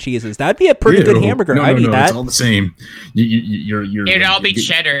 different cheeses. That'd be a pretty good hamburger. No, I'd eat that. It's all the same. You're. it'd all be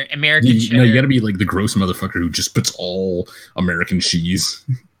cheddar, American cheddar. No, you got to be like the gross motherfucker who just puts all American cheese.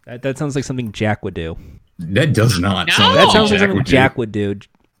 That sounds like something Jack would do. That does not. No. sound That like sounds like Jack something would do. Jack would do.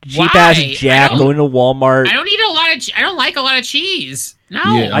 Why? Cheap ass Jack I don't- going to Walmart. I don't eat a lot of. I don't like a lot of cheese. No.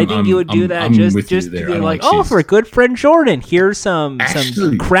 Yeah. I think you would do that I'm just with you to there. be I don't like, like oh, cheese. for a good friend Jordan, here's some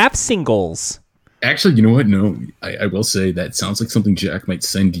Actually- craft singles. Actually, you know what? No, I will say that sounds like something Jack might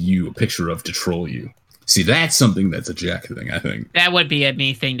send you a picture of to troll you. See, that's something that's a Jack thing, I think. That would be a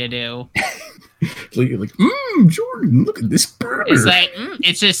me thing to do. Like, Jordan, look at this burger. It's like,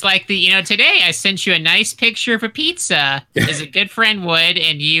 it's just like today I sent you a nice picture of a pizza, as a good friend would,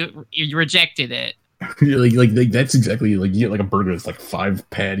 and you rejected it. like that's exactly like you get like a burger that's like 5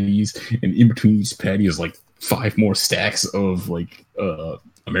 patties, and in between each patty is like 5 more stacks of like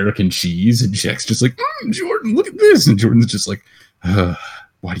American cheese, and Jack's just like, Jordan, look at this, and Jordan's just like,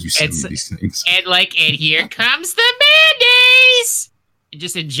 why do you send me these things? And here comes the mayonnaise. And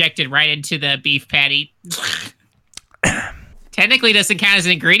just injected right into the beef patty. Technically doesn't count as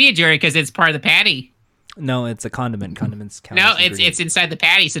an ingredient, Jordan, because it's part of the patty. No, it's a condiment. Condiments count. No, as it's inside the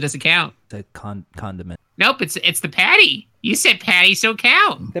patty, so it doesn't count. a condiment. Nope, it's the patty. You said patties don't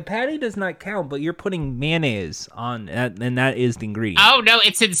count. The patty does not count, but you're putting mayonnaise on, and that is the ingredient. Oh no,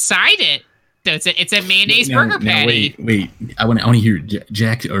 it's inside it. So it's a mayonnaise burger patty. Wait. I want to hear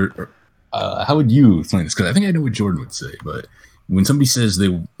Jack or how would you explain this? Because I think I know what Jordan would say, but when somebody says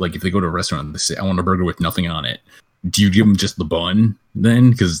if they go to a restaurant, they say, I want a burger with nothing on it. Do you give them just the bun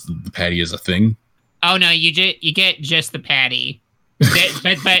then? Because the patty is a thing. Oh no, you get just the patty,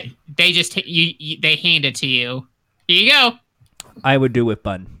 but they just they hand it to you. Here you go. I would do with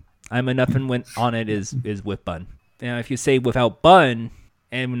bun. I'm a nothing when on it is with bun. Now, if you say without bun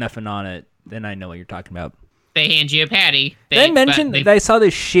and nothing on it, then I know what you're talking about. They hand you a patty. Did I mention that I saw the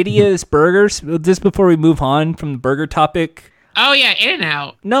shittiest burgers just before we move on from the burger topic? Oh yeah,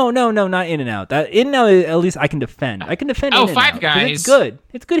 In-N-Out. No, not In-N-Out. That In-N-Out, at least I can defend. In-N-Out. Five Guys. It's good.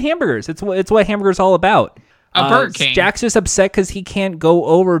 It's good hamburgers. It's what hamburgers all about. Burger King. Jack's just upset because he can't go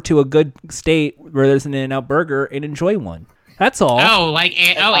over to a good state where there's an In-N-Out burger and enjoy one. That's all.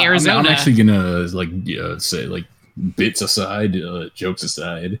 Arizona. I'm actually gonna say bits aside, jokes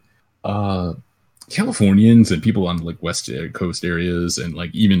aside, Californians and people on like West Coast areas and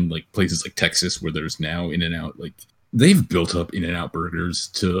like even like places like Texas where there's now In-N-Out, like they've built up In-N-Out burgers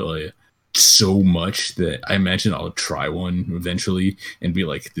to so much that I imagine I'll try one eventually and be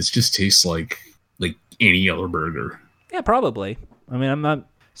like, this just tastes like any other burger. Yeah, probably. I mean, I'm not.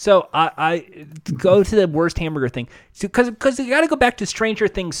 So I go to the worst hamburger thing because you got to go back to Stranger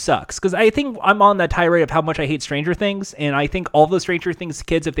Things sucks, because I think I'm on that tirade of how much I hate Stranger Things, and I think all the Stranger Things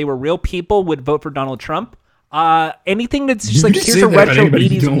kids, if they were real people, would vote for Donald Trump. Anything that's just like, here's a retro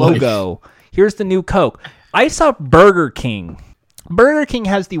 80s logo. Here's the new Coke. I saw Burger King. Burger King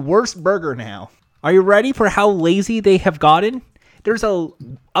has the worst burger now. Are you ready for how lazy they have gotten? There's a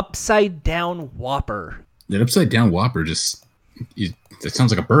upside down Whopper. That upside down Whopper that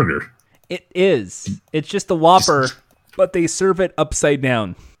sounds like a burger. It is. It's just the Whopper, but they serve it upside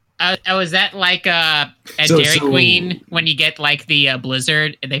down. Is that like a Dairy Queen when you get like the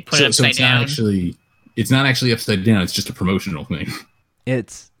Blizzard and they put it upside down? It's not actually upside down. It's just a promotional thing.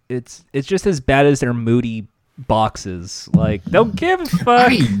 It's just as bad as their Moody boxes. Like, don't give a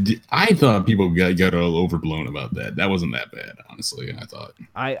fuck. I thought people got all overblown about that. That wasn't that bad, honestly. I thought.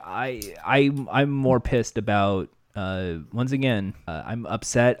 I'm more pissed about. Once again, I'm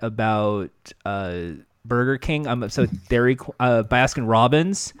upset about Burger King. I'm upset with Baskin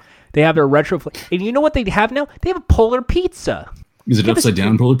Robbins. They have their retro, and you know what they have now? They have a Polar Pizza. Is it upside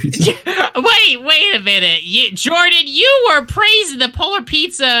down Polar Pizza? Wait a minute, Jordan. You were praising the Polar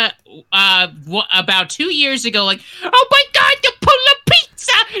Pizza about 2 years ago. Like, oh my God, the Polar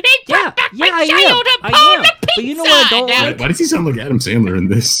Pizza! They brought back my childhood Polar Pizza. But you know what I don't like? Why does he sound like Adam Sandler in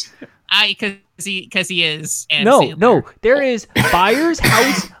this? Because he is. No. There is Byers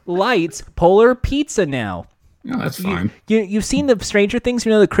House Lights Polar Pizza now. No, that's fine. You've seen the Stranger Things,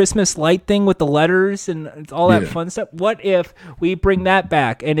 the Christmas light thing with the letters and all that fun stuff. What if we bring that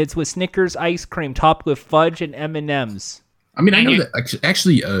back and it's with Snickers ice cream topped with fudge and M&Ms? I mean, I know that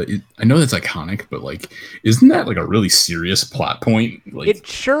actually, I know that's iconic, but like, isn't that like a really serious plot point? Like, it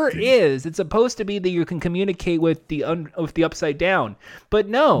sure is. It's supposed to be that you can communicate with the upside down, but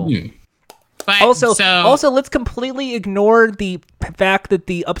no. Yeah. But also, let's completely ignore the fact that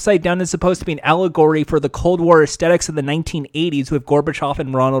the upside down is supposed to be an allegory for the Cold War aesthetics of the 1980s with Gorbachev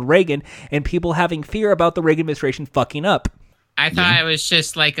and Ronald Reagan and people having fear about the Reagan administration fucking up. I thought it was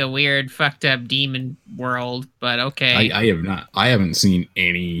just like a weird, fucked up demon world, but okay. I haven't seen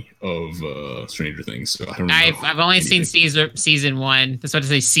any of Stranger Things, so I don't know. I've only seen season 1. That's what to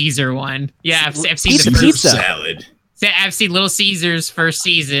say, Caesar 1. Yeah, I've seen Caesar the first pizza. Salad. I've seen Little Caesars first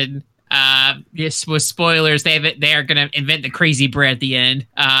season. Just with spoilers, they are going to invent the crazy bread at the end.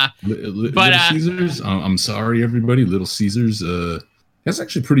 Little Caesars. I'm sorry, everybody. Little Caesars. That's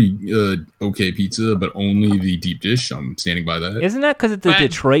actually pretty okay pizza, but only the deep dish. I'm standing by that. Isn't that because it's a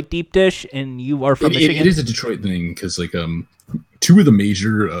Detroit deep dish and you are from Michigan? It is a Detroit thing because like two of the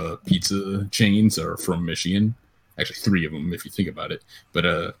major pizza chains are from Michigan. Actually, three of them if you think about it.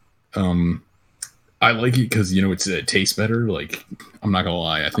 But I like it because it tastes better. Like, I'm not gonna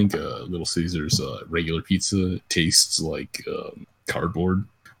lie, I think Little Caesars regular pizza tastes like cardboard,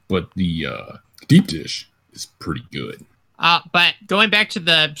 but the deep dish is pretty good. But going back to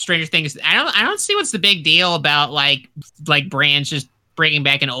the Stranger Things, I don't see what's the big deal about like brands just bringing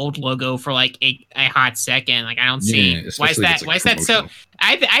back an old logo for like a hot second. Like, I don't see why is that. Why is that so?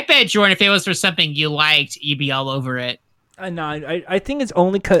 I bet, Jordan, if it was for something you liked, you'd be all over it. No, I think it's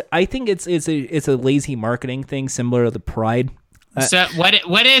only because I think it's a lazy marketing thing, similar to the Pride. So what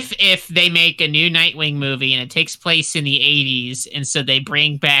if they make a new Nightwing movie and it takes place in the 80s, and so they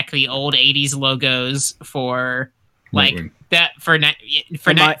bring back the old 80s logos for like Nightwing. That for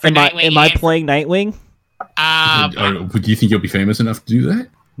Nightwing? Am I playing Nightwing? Do you think you'll be famous enough to do that?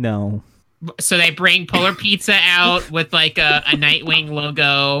 No. So they bring Polar Pizza out with like a Nightwing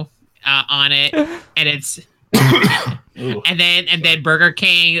logo on it, and it's and then Burger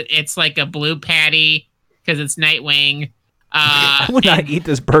King, it's like a blue patty because it's Nightwing. I would not eat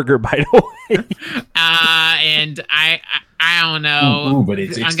this burger, by the way. And I don't know. Ooh, but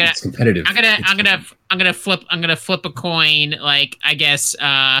it's competitive. I'm gonna flip a coin. Like, I guess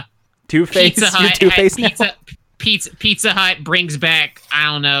Two-Face. Two-Face Pizza Hut brings back, I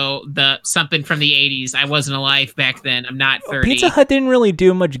don't know, something from the 80s. I wasn't alive back then. I'm not 30. Pizza Hut didn't really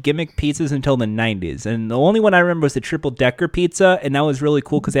do much gimmick pizzas until the 90s, and the only one I remember was the triple decker pizza, and that was really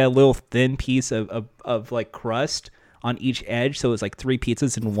cool because they had a little thin piece of like crust on each edge, so it was like 3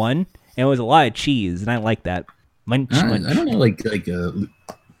 pizzas in one, and it was a lot of cheese, and I like that. Munch. I don't know, like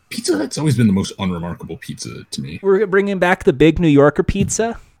Pizza Hut's always been the most unremarkable pizza to me. We're bringing back the big New Yorker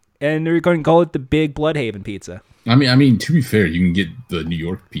pizza, and they're going to call it the big Bloodhaven pizza. I mean, to be fair, you can get the New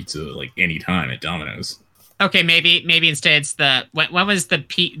York pizza like anytime at Domino's. Okay, maybe instead it's when was the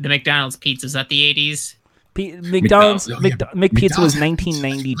McDonald's pizza? Is that the 80s? McDonald's McPizza was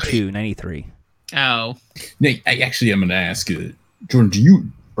 1992, 93. Oh. Nate, I'm going to ask Jordan, do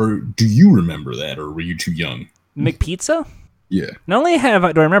you remember that, or were you too young? McPizza? Yeah. Not only do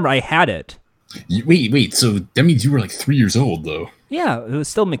I remember, I had it. Wait, so that means you were like 3 years old, though. Yeah, it was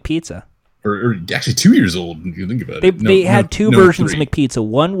still McPizza. Or actually 2 years old, if you think about it. They had two versions 3. of McPizza.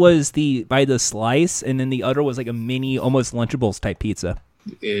 One was by the slice, and then the other was like a mini, almost Lunchables type pizza.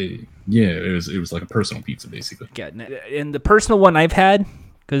 It was like a personal pizza, basically. Yeah, and the personal one I've had,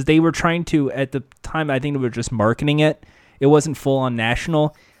 because they were trying to, at the time, I think they were just marketing it. It wasn't full on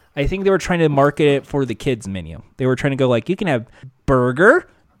national. I think they were trying to market it for the kids menu. They were trying to go like, you can have burger,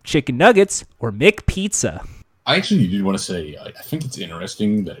 chicken nuggets, or McPizza. I actually did want to say, I think it's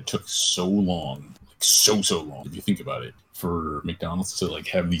interesting that it took so long, like so long, if you think about it, for McDonald's to like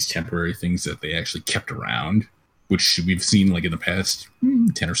have these temporary things that they actually kept around, which we've seen like in the past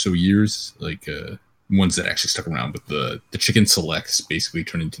 10 or so years, like ones that actually stuck around. But the chicken selects basically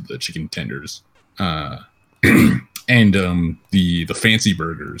turned into the chicken tenders, and the fancy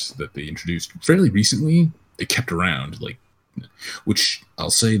burgers that they introduced fairly recently, they kept around, like. Which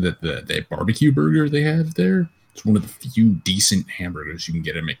I'll say that barbecue burger they have there is one of the few decent hamburgers you can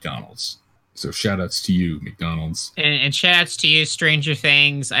get at McDonald's. So shout outs to you, McDonald's. And shout outs to you, Stranger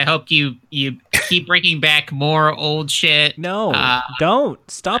Things. I hope you keep bringing back more old shit. No, don't.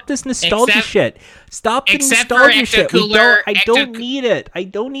 Stop this nostalgia shit. Stop the nostalgia shit. I don't need it. I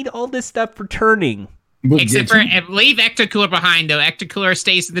don't need all this stuff returning. Except for leave Ecto-Cooler behind, though. Ecto-Cooler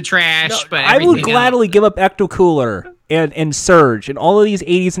stays in the trash. No, but I would gladly give up Ecto-Cooler and Surge and all of these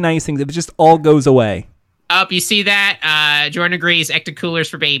 80s and 90s things if it just all goes away. You see that? Jordan agrees. Ecto-Coolers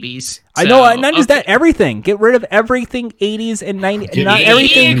for babies. So, I know. Not just that. Everything. Get rid of everything 80s and 90s. Not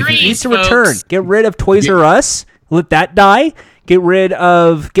everything needs to return. Get rid of Toys R Us. Let that die. Get rid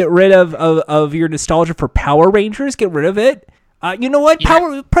of your nostalgia for Power Rangers. Get rid of it. You know what?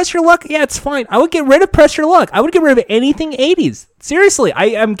 Press Your Luck. Yeah, it's fine. I would get rid of Press Your Luck. I would get rid of anything 80s. Seriously, I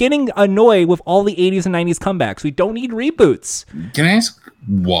am getting annoyed with all the 80s and 90s comebacks. We don't need reboots. Can I ask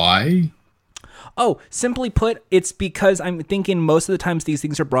why? Oh, simply put, it's because I'm thinking most of the times these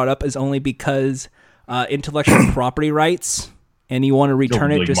things are brought up is only because intellectual property rights, and you want to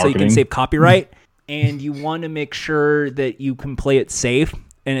return it just so you can save copyright, and you want to make sure that you can play it safe,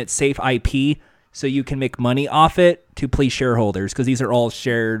 and it's safe IP, so you can make money off it to please shareholders, because these are all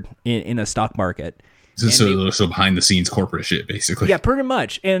shared in a stock market. So behind the scenes corporate shit, basically. Yeah, pretty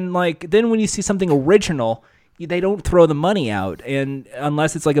much. And like then when you see something original, they don't throw the money out, and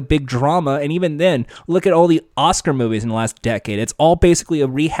unless it's like a big drama. And even then, look at all the Oscar movies in the last decade. It's all basically a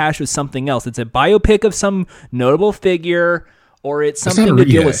rehash of something else. It's a biopic of some notable figure, or it's something to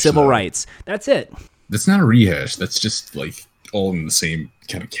deal with civil rights. That's it. That's not a rehash. That's just like all in the same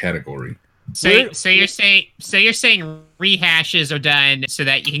kind of category. So you're saying rehashes are done so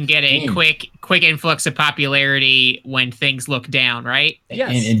that you can get a quick influx of popularity when things look down, right? Yes.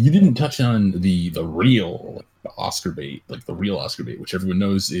 And you didn't touch on the real Oscar bait, like the real Oscar bait, which everyone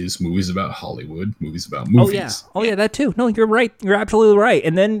knows is movies about Hollywood, movies about movies. Oh yeah, that too. No, you're right. You're absolutely right.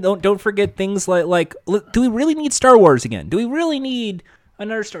 And then don't forget things like do we really need Star Wars again? Do we really need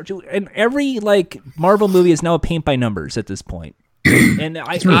another Star Wars? And every Marvel movie is now a paint by numbers at this point. And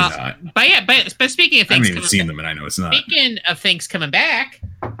It's really not. But speaking of I things, haven't even seen them, and I know it's not. speaking of things coming back,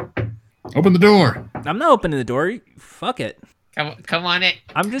 Open the door. I'm not opening the door. Fuck it. come on it.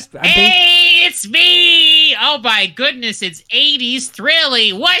 Hey, It's me! Oh my goodness, it's 80s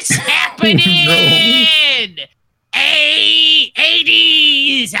Thrilly. What's happening? Hey,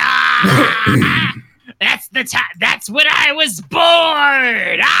 80s! Ah! That's the time. That's when I was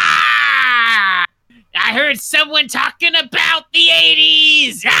born. Ah! I heard someone talking about the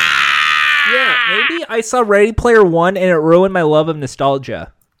 80s. Ah! Yeah, maybe I saw Ready Player One and it ruined my love of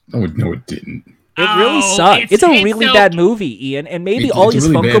nostalgia. No, it didn't. It really sucked. It's a really bad movie, Ian, and maybe It's all a these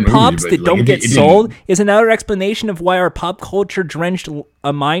really Funko bad movie, Pops but, that don't it get didn't- sold is another explanation of why our pop culture drenched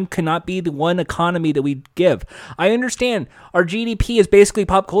mind cannot be the one economy that we give. I understand our GDP is basically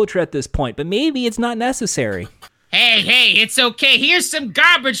pop culture at this point, but maybe it's not necessary. Hey, it's okay. Here's some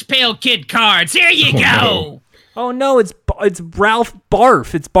Garbage Pail Kid cards. Here you go. no. Oh no, it's Ralph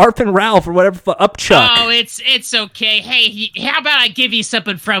Barf. It's Barf and Ralph or whatever. Upchuck. Oh, it's okay. Hey, how about I give you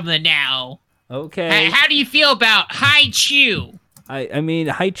something from the now? Okay. How do you feel about Hai Chew? I mean,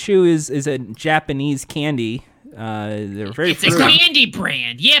 Haichu is a Japanese candy. They're very It's a fruity. candy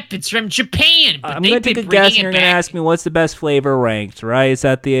brand. Yep, it's from Japan. But I'm gonna take a guess, and you're gonna ask me what's the best flavor ranked, right? Is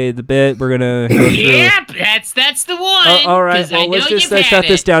that the bit we're gonna? Go through? Yep, that's the one. All right. 'cause I Well, know let's just you've shut had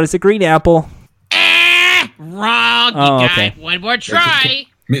this it. down. It's a green apple. Wrong. You Oh, got okay. one more try.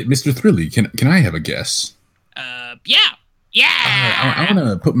 Mr. Thrilly, can I have a guess? Yeah. I want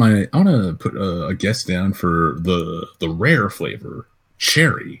to put a guess down for the rare flavor,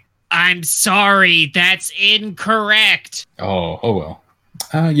 cherry. I'm sorry, that's incorrect. Oh well.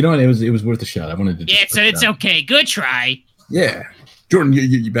 You know what? It was worth a shot. I wanted to. Yeah, just so put it it's down. okay. Good try. Yeah, Jordan,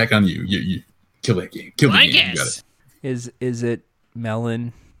 you back on you. You kill that game. Kill the I game. You got guess. it. Is it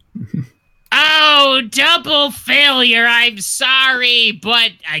melon? Oh, double failure. I'm sorry,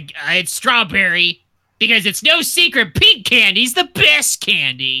 but it's strawberry because it's no secret. Pink candy's the best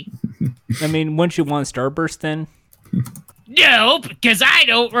candy. I mean, wouldn't you want Starburst then? No, because I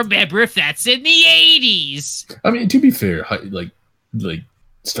don't remember if that's in the 80s. I mean, to be fair, like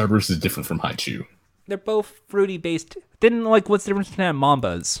Starburst is different from Haichu. They're both fruity based. What's the difference between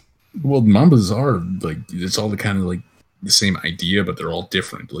Mambas? Well, Mambas are it's all the kind of the same idea, but they're all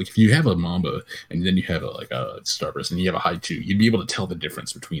different. Like if you have a Mamba and then you have a Starburst and you have a Haichu, you'd be able to tell the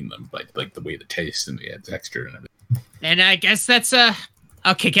difference between them, like the way the taste and the texture and everything. And I guess that's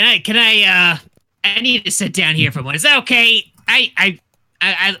okay. Can I need to sit down here for a moment. Is that okay?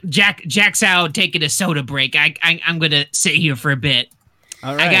 Jack's out taking a soda break. I'm gonna sit here for a bit.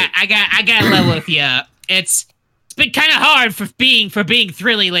 All right. I got to level with you. It's been kind of hard for being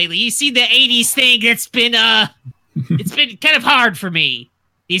thrilly lately. You see the 80s thing. It's been kind of hard for me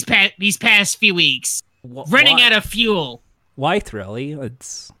these past few weeks. Running why? out of fuel. Why Thrilly?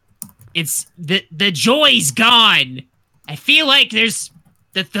 It's the joy's gone. I feel like there's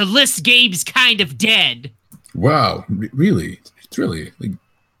the list game's kind of dead. Wow, really? It's really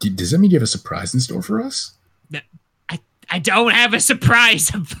does that mean you have a surprise in store for us? I don't have a surprise.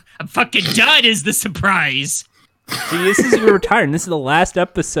 I'm fucking done is the surprise. See, this is your retiring. This is the last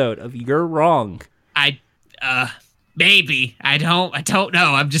episode of You're Wrong. Maybe. I don't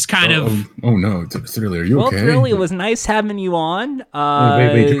know. I'm just kind of Oh no, Thrilly, are you Well, okay? Thrilly, it was nice having you on. Wait,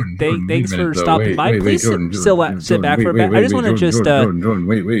 Jordan, Jordan, Thanks wait a for minute, though. stopping by. Please sit back for a bit. I just want to just.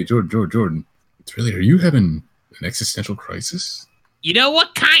 Jordan. Thrilly, are you having an existential crisis? You know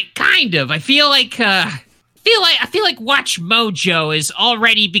what? Kind of. I feel like Watch Mojo has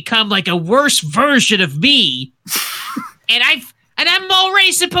already become like a worse version of me, and I'm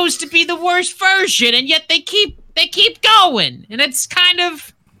already supposed to be the worst version, and yet they keep going, and it's kind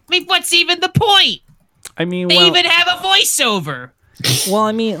of. I mean, what's even the point? I mean, They even have a voiceover. well,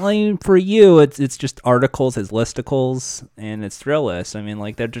 I mean, for you, it's just articles as listicles, and it's Thrillist. I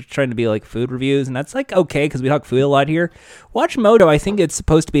mean, they're just trying to be like food reviews, and that's okay because we talk food a lot here. Watch Moto, I think it's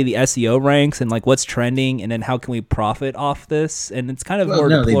supposed to be the SEO ranks and what's trending, and then how can we profit off this, and it's kind of more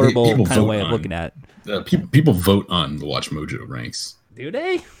deplorable people kind of vote way of on- looking at. People vote on the Watch Mojo ranks. Do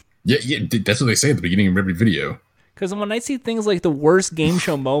they? Yeah, that's what they say at the beginning of every video. Because when I see things like the worst game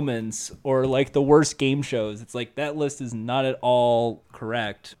show moments or like the worst game shows, it's like that list is not at all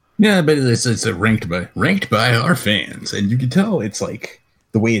correct. Yeah, but it's ranked by our fans, and you can tell it's like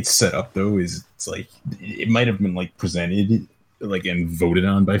the way it's set up though is it's like it might have been like presented like and voted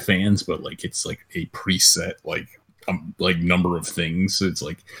on by fans, but like it's like a preset like number of things. So it's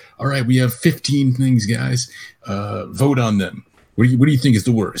like, all right, we have 15 things, guys. Vote on them. What do you think is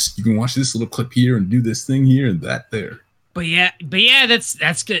the worst? You can watch this little clip here and do this thing here and that there. But yeah,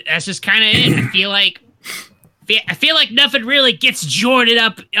 that's good. That's just kind of it. I feel like nothing really gets Jordan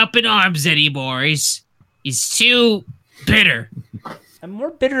up in arms anymore. He's too bitter. I'm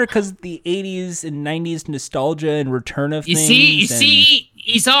more bitter because the 80s and 90s nostalgia and return of You things. see,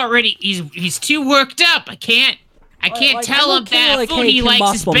 he's too worked up. I can't Like, tell I'm him okay, that like, food hey, he Kim likes is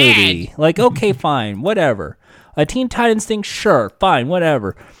Possible bad. movie. Like, okay, fine, whatever. A Teen Titans thing, sure, fine,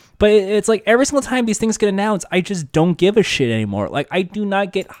 whatever. But it's like every single time these things get announced, I just don't give a shit anymore. Like, I do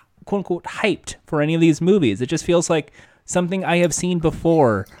not get quote unquote hyped for any of these movies. It just feels like something I have seen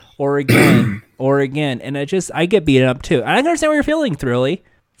before or again or again. And I get beaten up too. And I understand what you're feeling, Thrilly.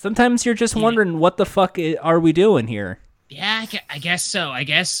 Sometimes you're just wondering what the fuck are we doing here? Yeah, I guess so. I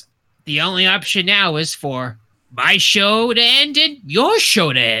guess the only option now is for my show to end and your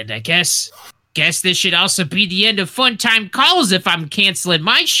show to end. I guess this should also be the end of Fun Time Calls if I'm canceling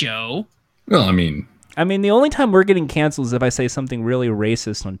my show. Well, I mean, the only time we're getting canceled is if I say something really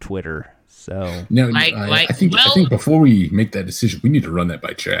racist on Twitter. So no, I think before we make that decision, we need to run that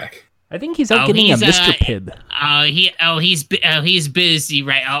by Jack. I think he's out getting a Mr. Pibb. He's busy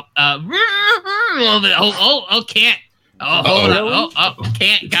right. Can't. Hold on.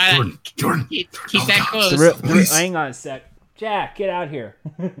 Can't. Got it. Jordan. Keep that close. Hang on a sec. Jack, get out here.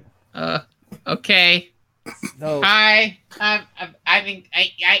 Okay. No. Hi.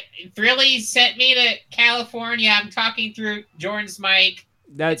 Thrilly sent me to California. I'm talking through Jordan's mic.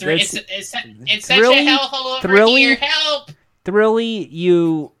 It's such a hellhole over here. Help. Thrilly,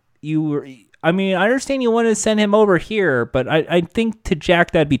 you were. I mean, I understand you want to send him over here, but I think to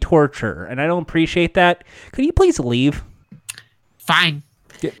Jack that'd be torture, and I don't appreciate that. Could you please leave? Fine.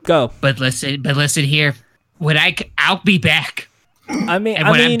 Go. But listen here. I'll be back. I'm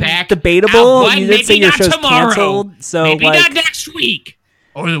back, debatable. You did maybe say your not show's tomorrow. canceled, so maybe like, not next week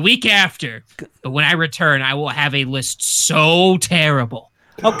or the week after. But when I return, I will have a list so terrible.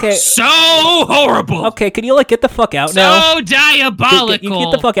 Okay. So horrible. Okay, can you like get the fuck out now? So diabolical. You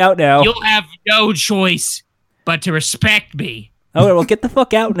get the fuck out now. You'll have no choice but to respect me. Okay, well, get the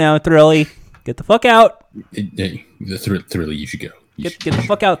fuck out now, Thrilly. Get the fuck out. Hey, Thrilly, you should go. Get the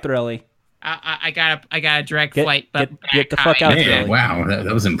fuck out, Thrilly. I got a direct flight, but get the fuck out, Man, Thrilly. wow, that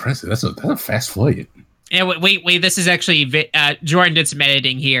was impressive. That's a fast flight. Yeah, wait. This is actually Jordan did some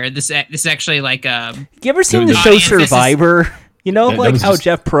editing here. This is actually like You ever seen the No, show audience, this is- Survivor? You know, That like was how just-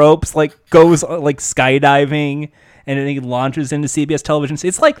 Jeff Probst like goes like skydiving and then he launches into CBS television.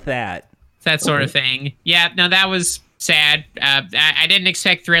 It's like that. that sort of thing. Yeah, no, that was sad. I didn't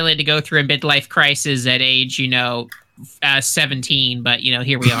expect Thrilly to go through a midlife crisis at age 17, but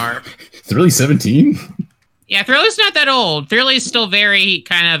here we are. Thrilly 17. Yeah, Thrilly's not that old. Thrilly's still very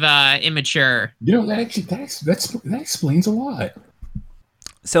kind of immature. That explains a lot.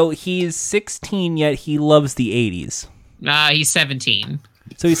 So he's 16, yet he loves the 80s. He's 17.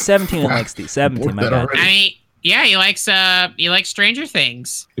 So he's 17 and likes the 17. Worked My that bad. already. I mean, yeah, he likes Stranger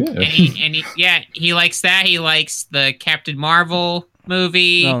Things. Yeah. And he likes that. He likes the Captain Marvel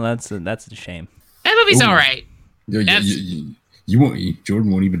movie. Oh, that's a shame. That movie's Ooh. all right. You won't.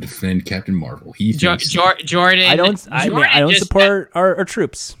 Jordan won't even defend Captain Marvel. He thinks, Jordan. I don't just- support our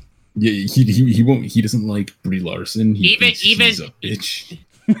troops. yeah, he won't. He doesn't like Brie Larson. He Even- thinks even- she's a bitch.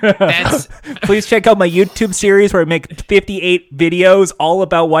 That's Please check out my YouTube series where I make 58 videos all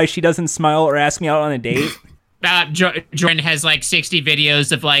about why she doesn't smile or ask me out on a date. Jordan has like 60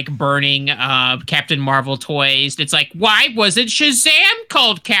 videos of like burning Captain Marvel toys. It's like, why wasn't Shazam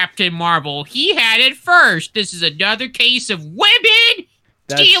called Captain Marvel? He had it first. This is another case of women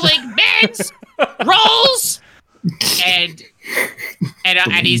stealing men's roles. And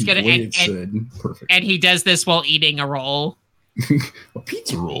he's gonna The way and, it's said, perfect. and he does this while eating a roll. A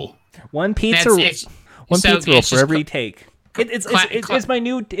pizza roll. One pizza That's- one so pizza roll it's for just every take. It's my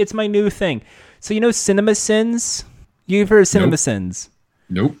new thing. So Cinema Sins? You've heard of Cinema Nope. Sins?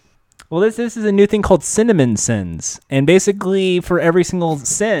 Nope. Well, this is a new thing called Cinnamon Sins, and basically for every single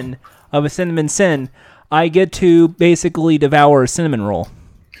sin of a cinnamon sin, I get to basically devour a cinnamon roll.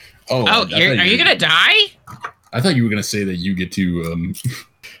 Oh, Oh, are you gonna die? I thought you were gonna say that you get to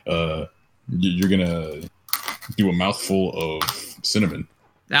you're gonna do a mouthful of cinnamon.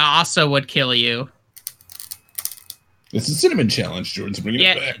 That also would kill you. It's a cinnamon challenge, Jordan's bringing it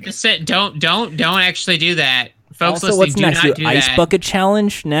Yeah, back. just don't actually do that, folks. Also, listening, what's do next? not The do ice that. bucket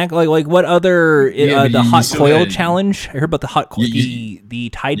challenge? Like what other? Yeah, but the you hot still coil gotta- challenge. I heard about the hot coil. You- The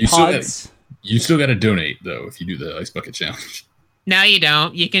Tide you still Pods. You still got to donate though if you do the ice bucket challenge. No, you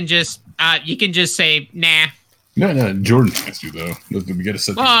don't. You can just say nah. No, Jordan has to though. We got to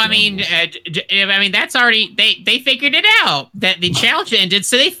set. Well, these I mean, ground rules. that's already they figured it out. That the challenge ended,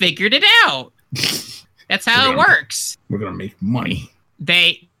 so they figured it out. That's how it works. We're gonna make money.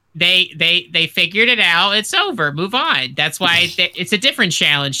 They figured it out. It's over. Move on. That's why it's a different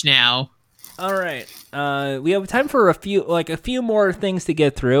challenge now. All right. We have time for a few more things to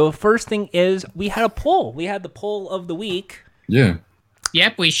get through. First thing is we had a poll. We had the poll of the week. Yeah.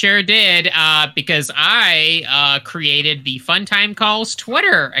 Yep, we sure did. Because I created the Fun Time Calls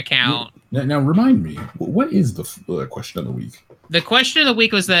Twitter account. Now remind me, what is the question of the week? The question of the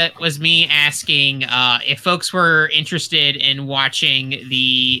week was me asking if folks were interested in watching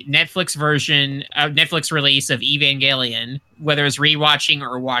the Netflix release of Evangelion, whether it's rewatching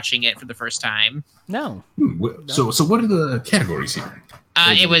or watching it for the first time. No. So what are the categories here?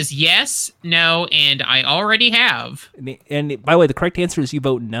 It was yes, no, and I already have. And by the way, the correct answer is you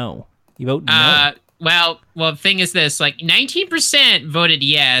vote no. You vote no. Well, the thing is this: like 19% voted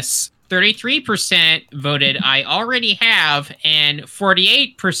yes, 33% voted I already have, and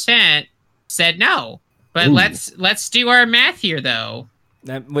 48% said no. But Ooh. let's do our math here, though.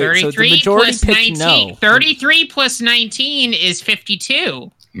 So the 33 majority plus picked 19. no. 33 plus 19 is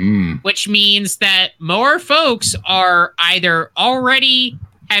 52, which means that more folks are either already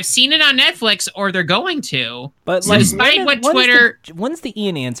have seen it on Netflix or they're going to. But So despite what Twitter... one's the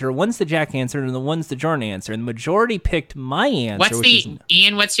Ian answer, one's the Jack answer, and the one's the Jordan answer. And the majority picked my answer. What's which the... is no.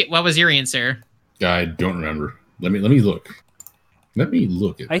 Ian, what was your answer? I don't remember. Let me look. Let me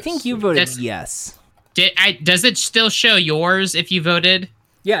look at. I this. think you voted That's- yes. Does it still show yours if you voted?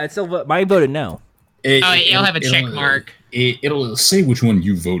 Yeah, it's still. I voted no. It'll have a check mark. It'll say which one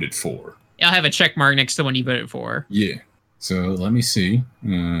you voted for. It'll have a check mark next to the one you voted for. Yeah. So let me see.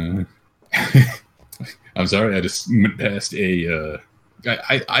 I'm sorry, I just went past a.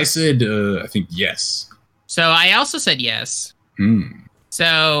 I said I think yes. So I also said yes.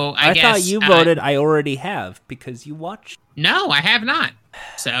 So I guess thought you voted I already have because you watched. No, I have not.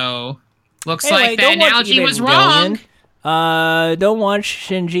 So looks Anyway, like the don't watch analogy was wrong. Evangelion. Don't watch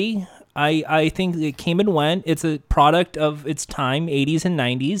Shinji. I think it came and went. It's a product of its time, 80s and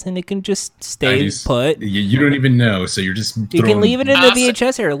 90s, and it can just stay 90s. put. You don't even know, so you're just. You can leave it in the Also-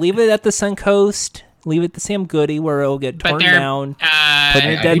 VHS era. Leave it at the Suncoast. Leave it at the Sam Goody where it'll get But torn they're down. Put in I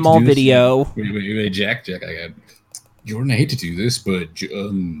a hate Dead to Mall do this. video. Wait, Jack, I got Jordan. I hate to do this, but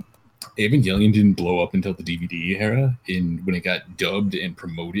Evangelion didn't blow up until the DVD era, when it got dubbed and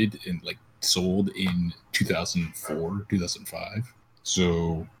promoted and like sold in 2004, 2005.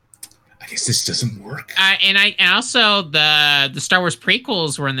 So I guess this doesn't work. And also the Star Wars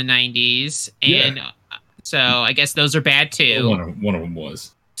prequels were in the 90s, and so I guess those are bad too. One of them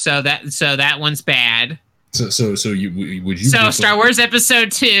was. So that one's bad. So you would you? So do Star Wars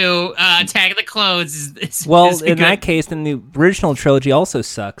Episode 2, Attack of the Clones is Well, is in good. that case, then the original trilogy also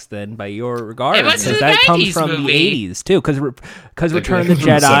sucks. Then, by your regard, It was because the that comes 90s from movie. the 80s too. Because Return of the comes from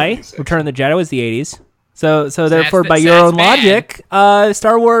the Jedi, 70s, Return of the Jedi was the 80s. So therefore, that's- by so your that's own logic,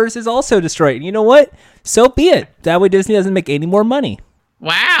 Star Wars is also destroyed. And you know what? So be it. That way, Disney doesn't make any more money.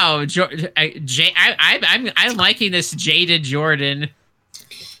 Wow, I'm liking this jaded Jordan.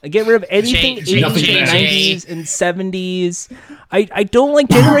 Get rid of anything J- 80s, J- 90s, and 70s. I don't like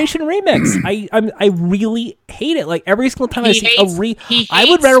Generation Remix. I really hate it. Like every single time I see He I would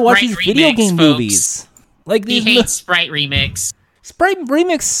hates rather watch Sprite these video Remix, game folks. movies. Like He these hates Sprite Remix. Sprite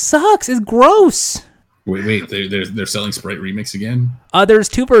Remix sucks. It's gross. Wait, they're selling Sprite Remix again? There's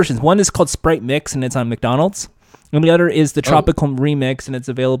two versions. One is called Sprite Mix, and it's on McDonald's. And the other is the Tropical Remix, and it's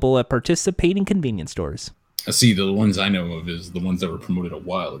available at participating convenience stores. See, the ones I know of is the ones that were promoted a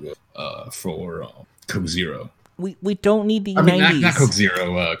while ago for Coke Zero. We don't need the I mean, 90s. not Coke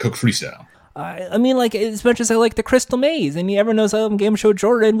Zero, Coke Freestyle. I mean, like, as much as I like the Crystal Maze, and everyone knows I'm Game Show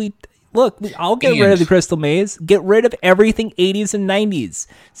Jordan, I'll get rid of the Crystal Maze. Get rid of everything 80s and 90s.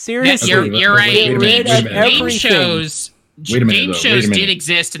 Seriously. You're right. Wait a minute, Get rid of Game everything. shows. Wait a minute, Game though, shows wait a minute. did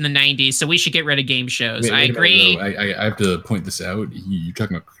exist in the 90s, so we should get rid of game shows. Wait I a minute, agree. though. I have to point this out. You're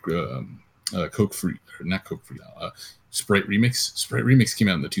talking about Coke Free, or not Coke Free, Sprite Remix. Sprite Remix came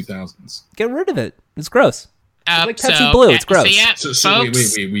out in the 2000s. Get rid of it. It's gross. Like Pepsi So Blue, it's gross. So yeah, So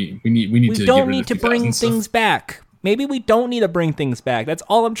folks, we need We to don't get rid need of to bring 2000 stuff. things back. Maybe we don't need to bring things back. That's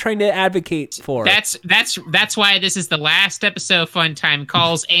all I'm trying to advocate for. That's why this is the last episode of Fun Time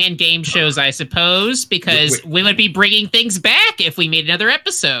Calls and game shows, I suppose, because we would be bringing things back if we made another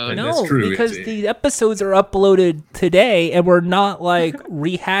episode. No, That's true. because the episodes are uploaded today, and we're not like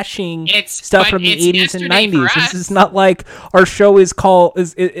rehashing stuff from the 80s and 90s. This is not like our show is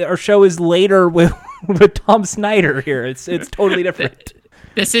our show is later with Tom Snyder here. It's totally different.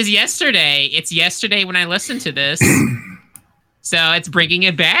 This is yesterday. It's yesterday when I listened to this, so it's bringing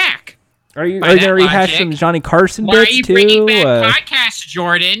it back. Are you going to rehash some Johnny Carson bits too? Why are you bringing back podcasts,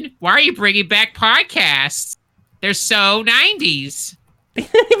 Jordan? Why are you bringing back podcasts? They're so 90s. They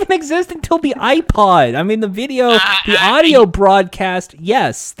didn't even exist until the iPod. I mean, the audio broadcast,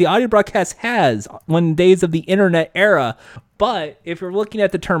 yes, the audio broadcast has when days of the internet era. But if you're looking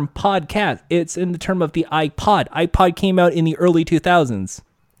at the term podcast, it's in the term of the iPod. iPod came out in the early 2000s.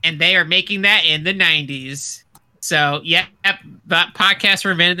 And they are making that in the 90s. So, yeah, but podcasts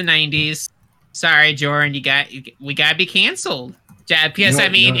were invented in the 90s. Sorry, Jordan, we got to be canceled. Because,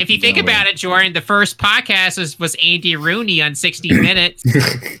 if you think about it, Jordan, the first podcast was Andy Rooney on 60 Minutes.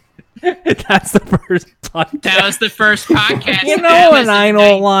 That's the first podcast. That was the first podcast. You know what I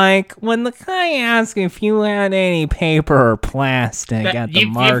don't like? When the guy asks if you had any paper or plastic at the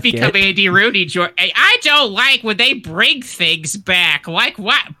market. You've become Andy Rooney, Jordan. I don't like when they bring things back. Like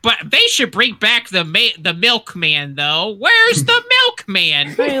what? But they should bring back the milkman, though. Where's the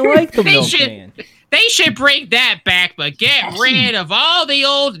milkman? I like the milkman. They should bring that back, but get rid of all the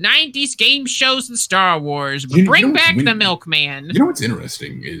old 90s game shows and Star Wars. But bring back the milkman. You know what's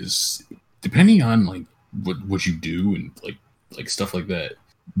interesting is, depending on like what you do and like stuff like that,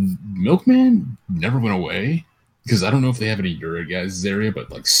 Milkman never went away. Because I don't know if they have it in your guys' area, but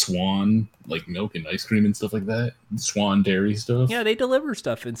like Swan, like milk and ice cream and stuff like that, Swan Dairy stuff. Yeah, they deliver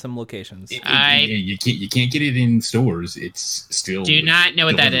stuff in some locations. You can't get it in stores. It's still do not know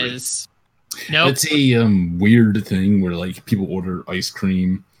what that is. Nope. It's a weird thing where like people order ice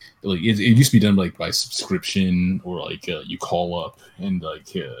cream. Like it used to be done like by subscription or like you call up and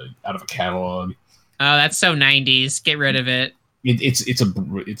like out of a catalog. Oh, that's so 90s. Get rid of it.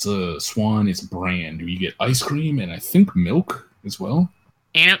 It's a Swan. It's a brand. You get ice cream and I think milk as well.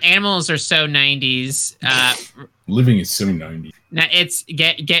 Animals are so 90s. Living is so 90s. Now it's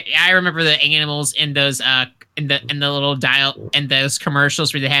get. I remember the animals in those in the little dial and those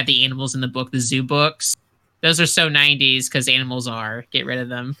commercials where they have the animals in the book, the zoo books. Those are so 90s because animals are. Get rid of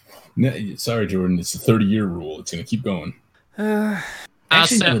them. No, sorry, Jordan. It's the 30-year rule. It's going to keep going.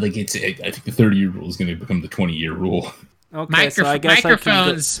 Actually, no, like I think the 30-year rule is going to become the 20-year rule. Okay, so I guess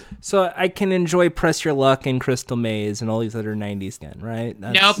microphones. So I can enjoy Press Your Luck and Crystal Maze and all these other 90s again, right?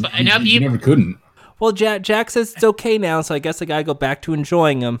 Nope. You never couldn't. Well, Jack says it's okay now, so I guess I gotta go back to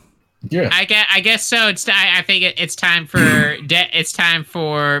enjoying them. Yeah, I guess so. I think it's time for it's time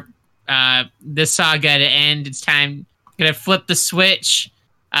for this saga to end. It's time. Gonna flip the switch.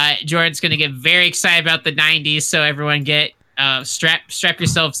 Jordan's gonna get very excited about the 90s, so everyone get strap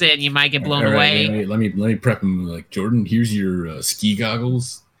yourselves in. You might get blown away. All right. Let me prep him. Like Jordan, here's your ski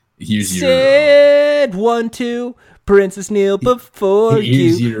goggles. Here's your said 1, 2. Princess kneel before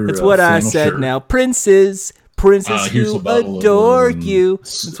you. That's what I said. Shirt. Now, princess who adore you.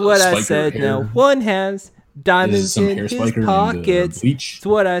 That's what I said. Hair. Now, one has diamonds in his pockets. That's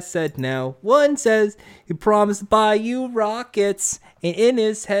what I said. Now, one says he promised to buy you rockets. And in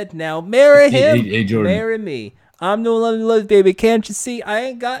his head now, marry him, hey, Jordan. marry me. I'm no love, baby. Can't you see? I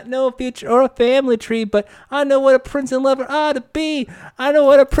ain't got no future or a family tree, but I know what a prince and lover ought to be. I know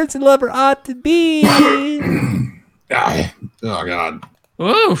what a prince and lover ought to be. Oh, God.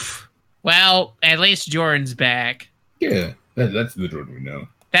 Oof. Well, at least Jordan's back. Yeah, that's the Jordan we know.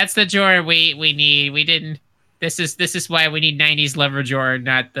 That's the Jordan we need. We didn't. This is why we need 90s lover Jordan,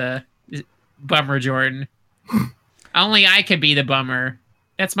 not the bummer Jordan. Only I could be the bummer.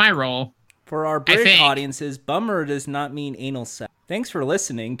 That's my role. For our British audiences, bummer does not mean anal sex. Thanks for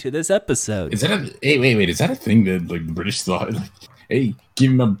listening to this episode. Is that wait? Is that a thing that like the British thought? Like, hey,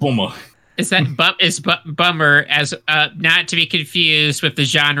 give him a bummer. Is that bummer as not to be confused with the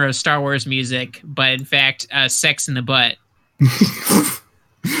genre of Star Wars music, but in fact, sex in the butt.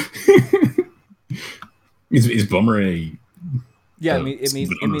 Is bummer a? Yeah, it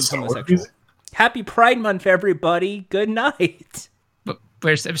means homosexual. Happy Pride Month, everybody. Good night. But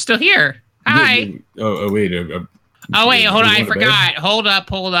I'm still here. Hi. Wait. Oh wait, hold on. I forgot. Hold up.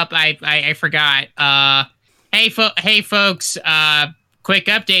 I forgot. Hey, folks. Quick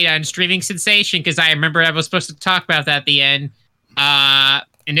update on Streaming Sensation because I remember I was supposed to talk about that at the end. I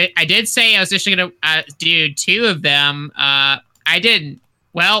did say I was just going to do 2 of them. I didn't.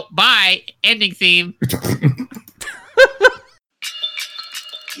 Well, bye. Ending theme.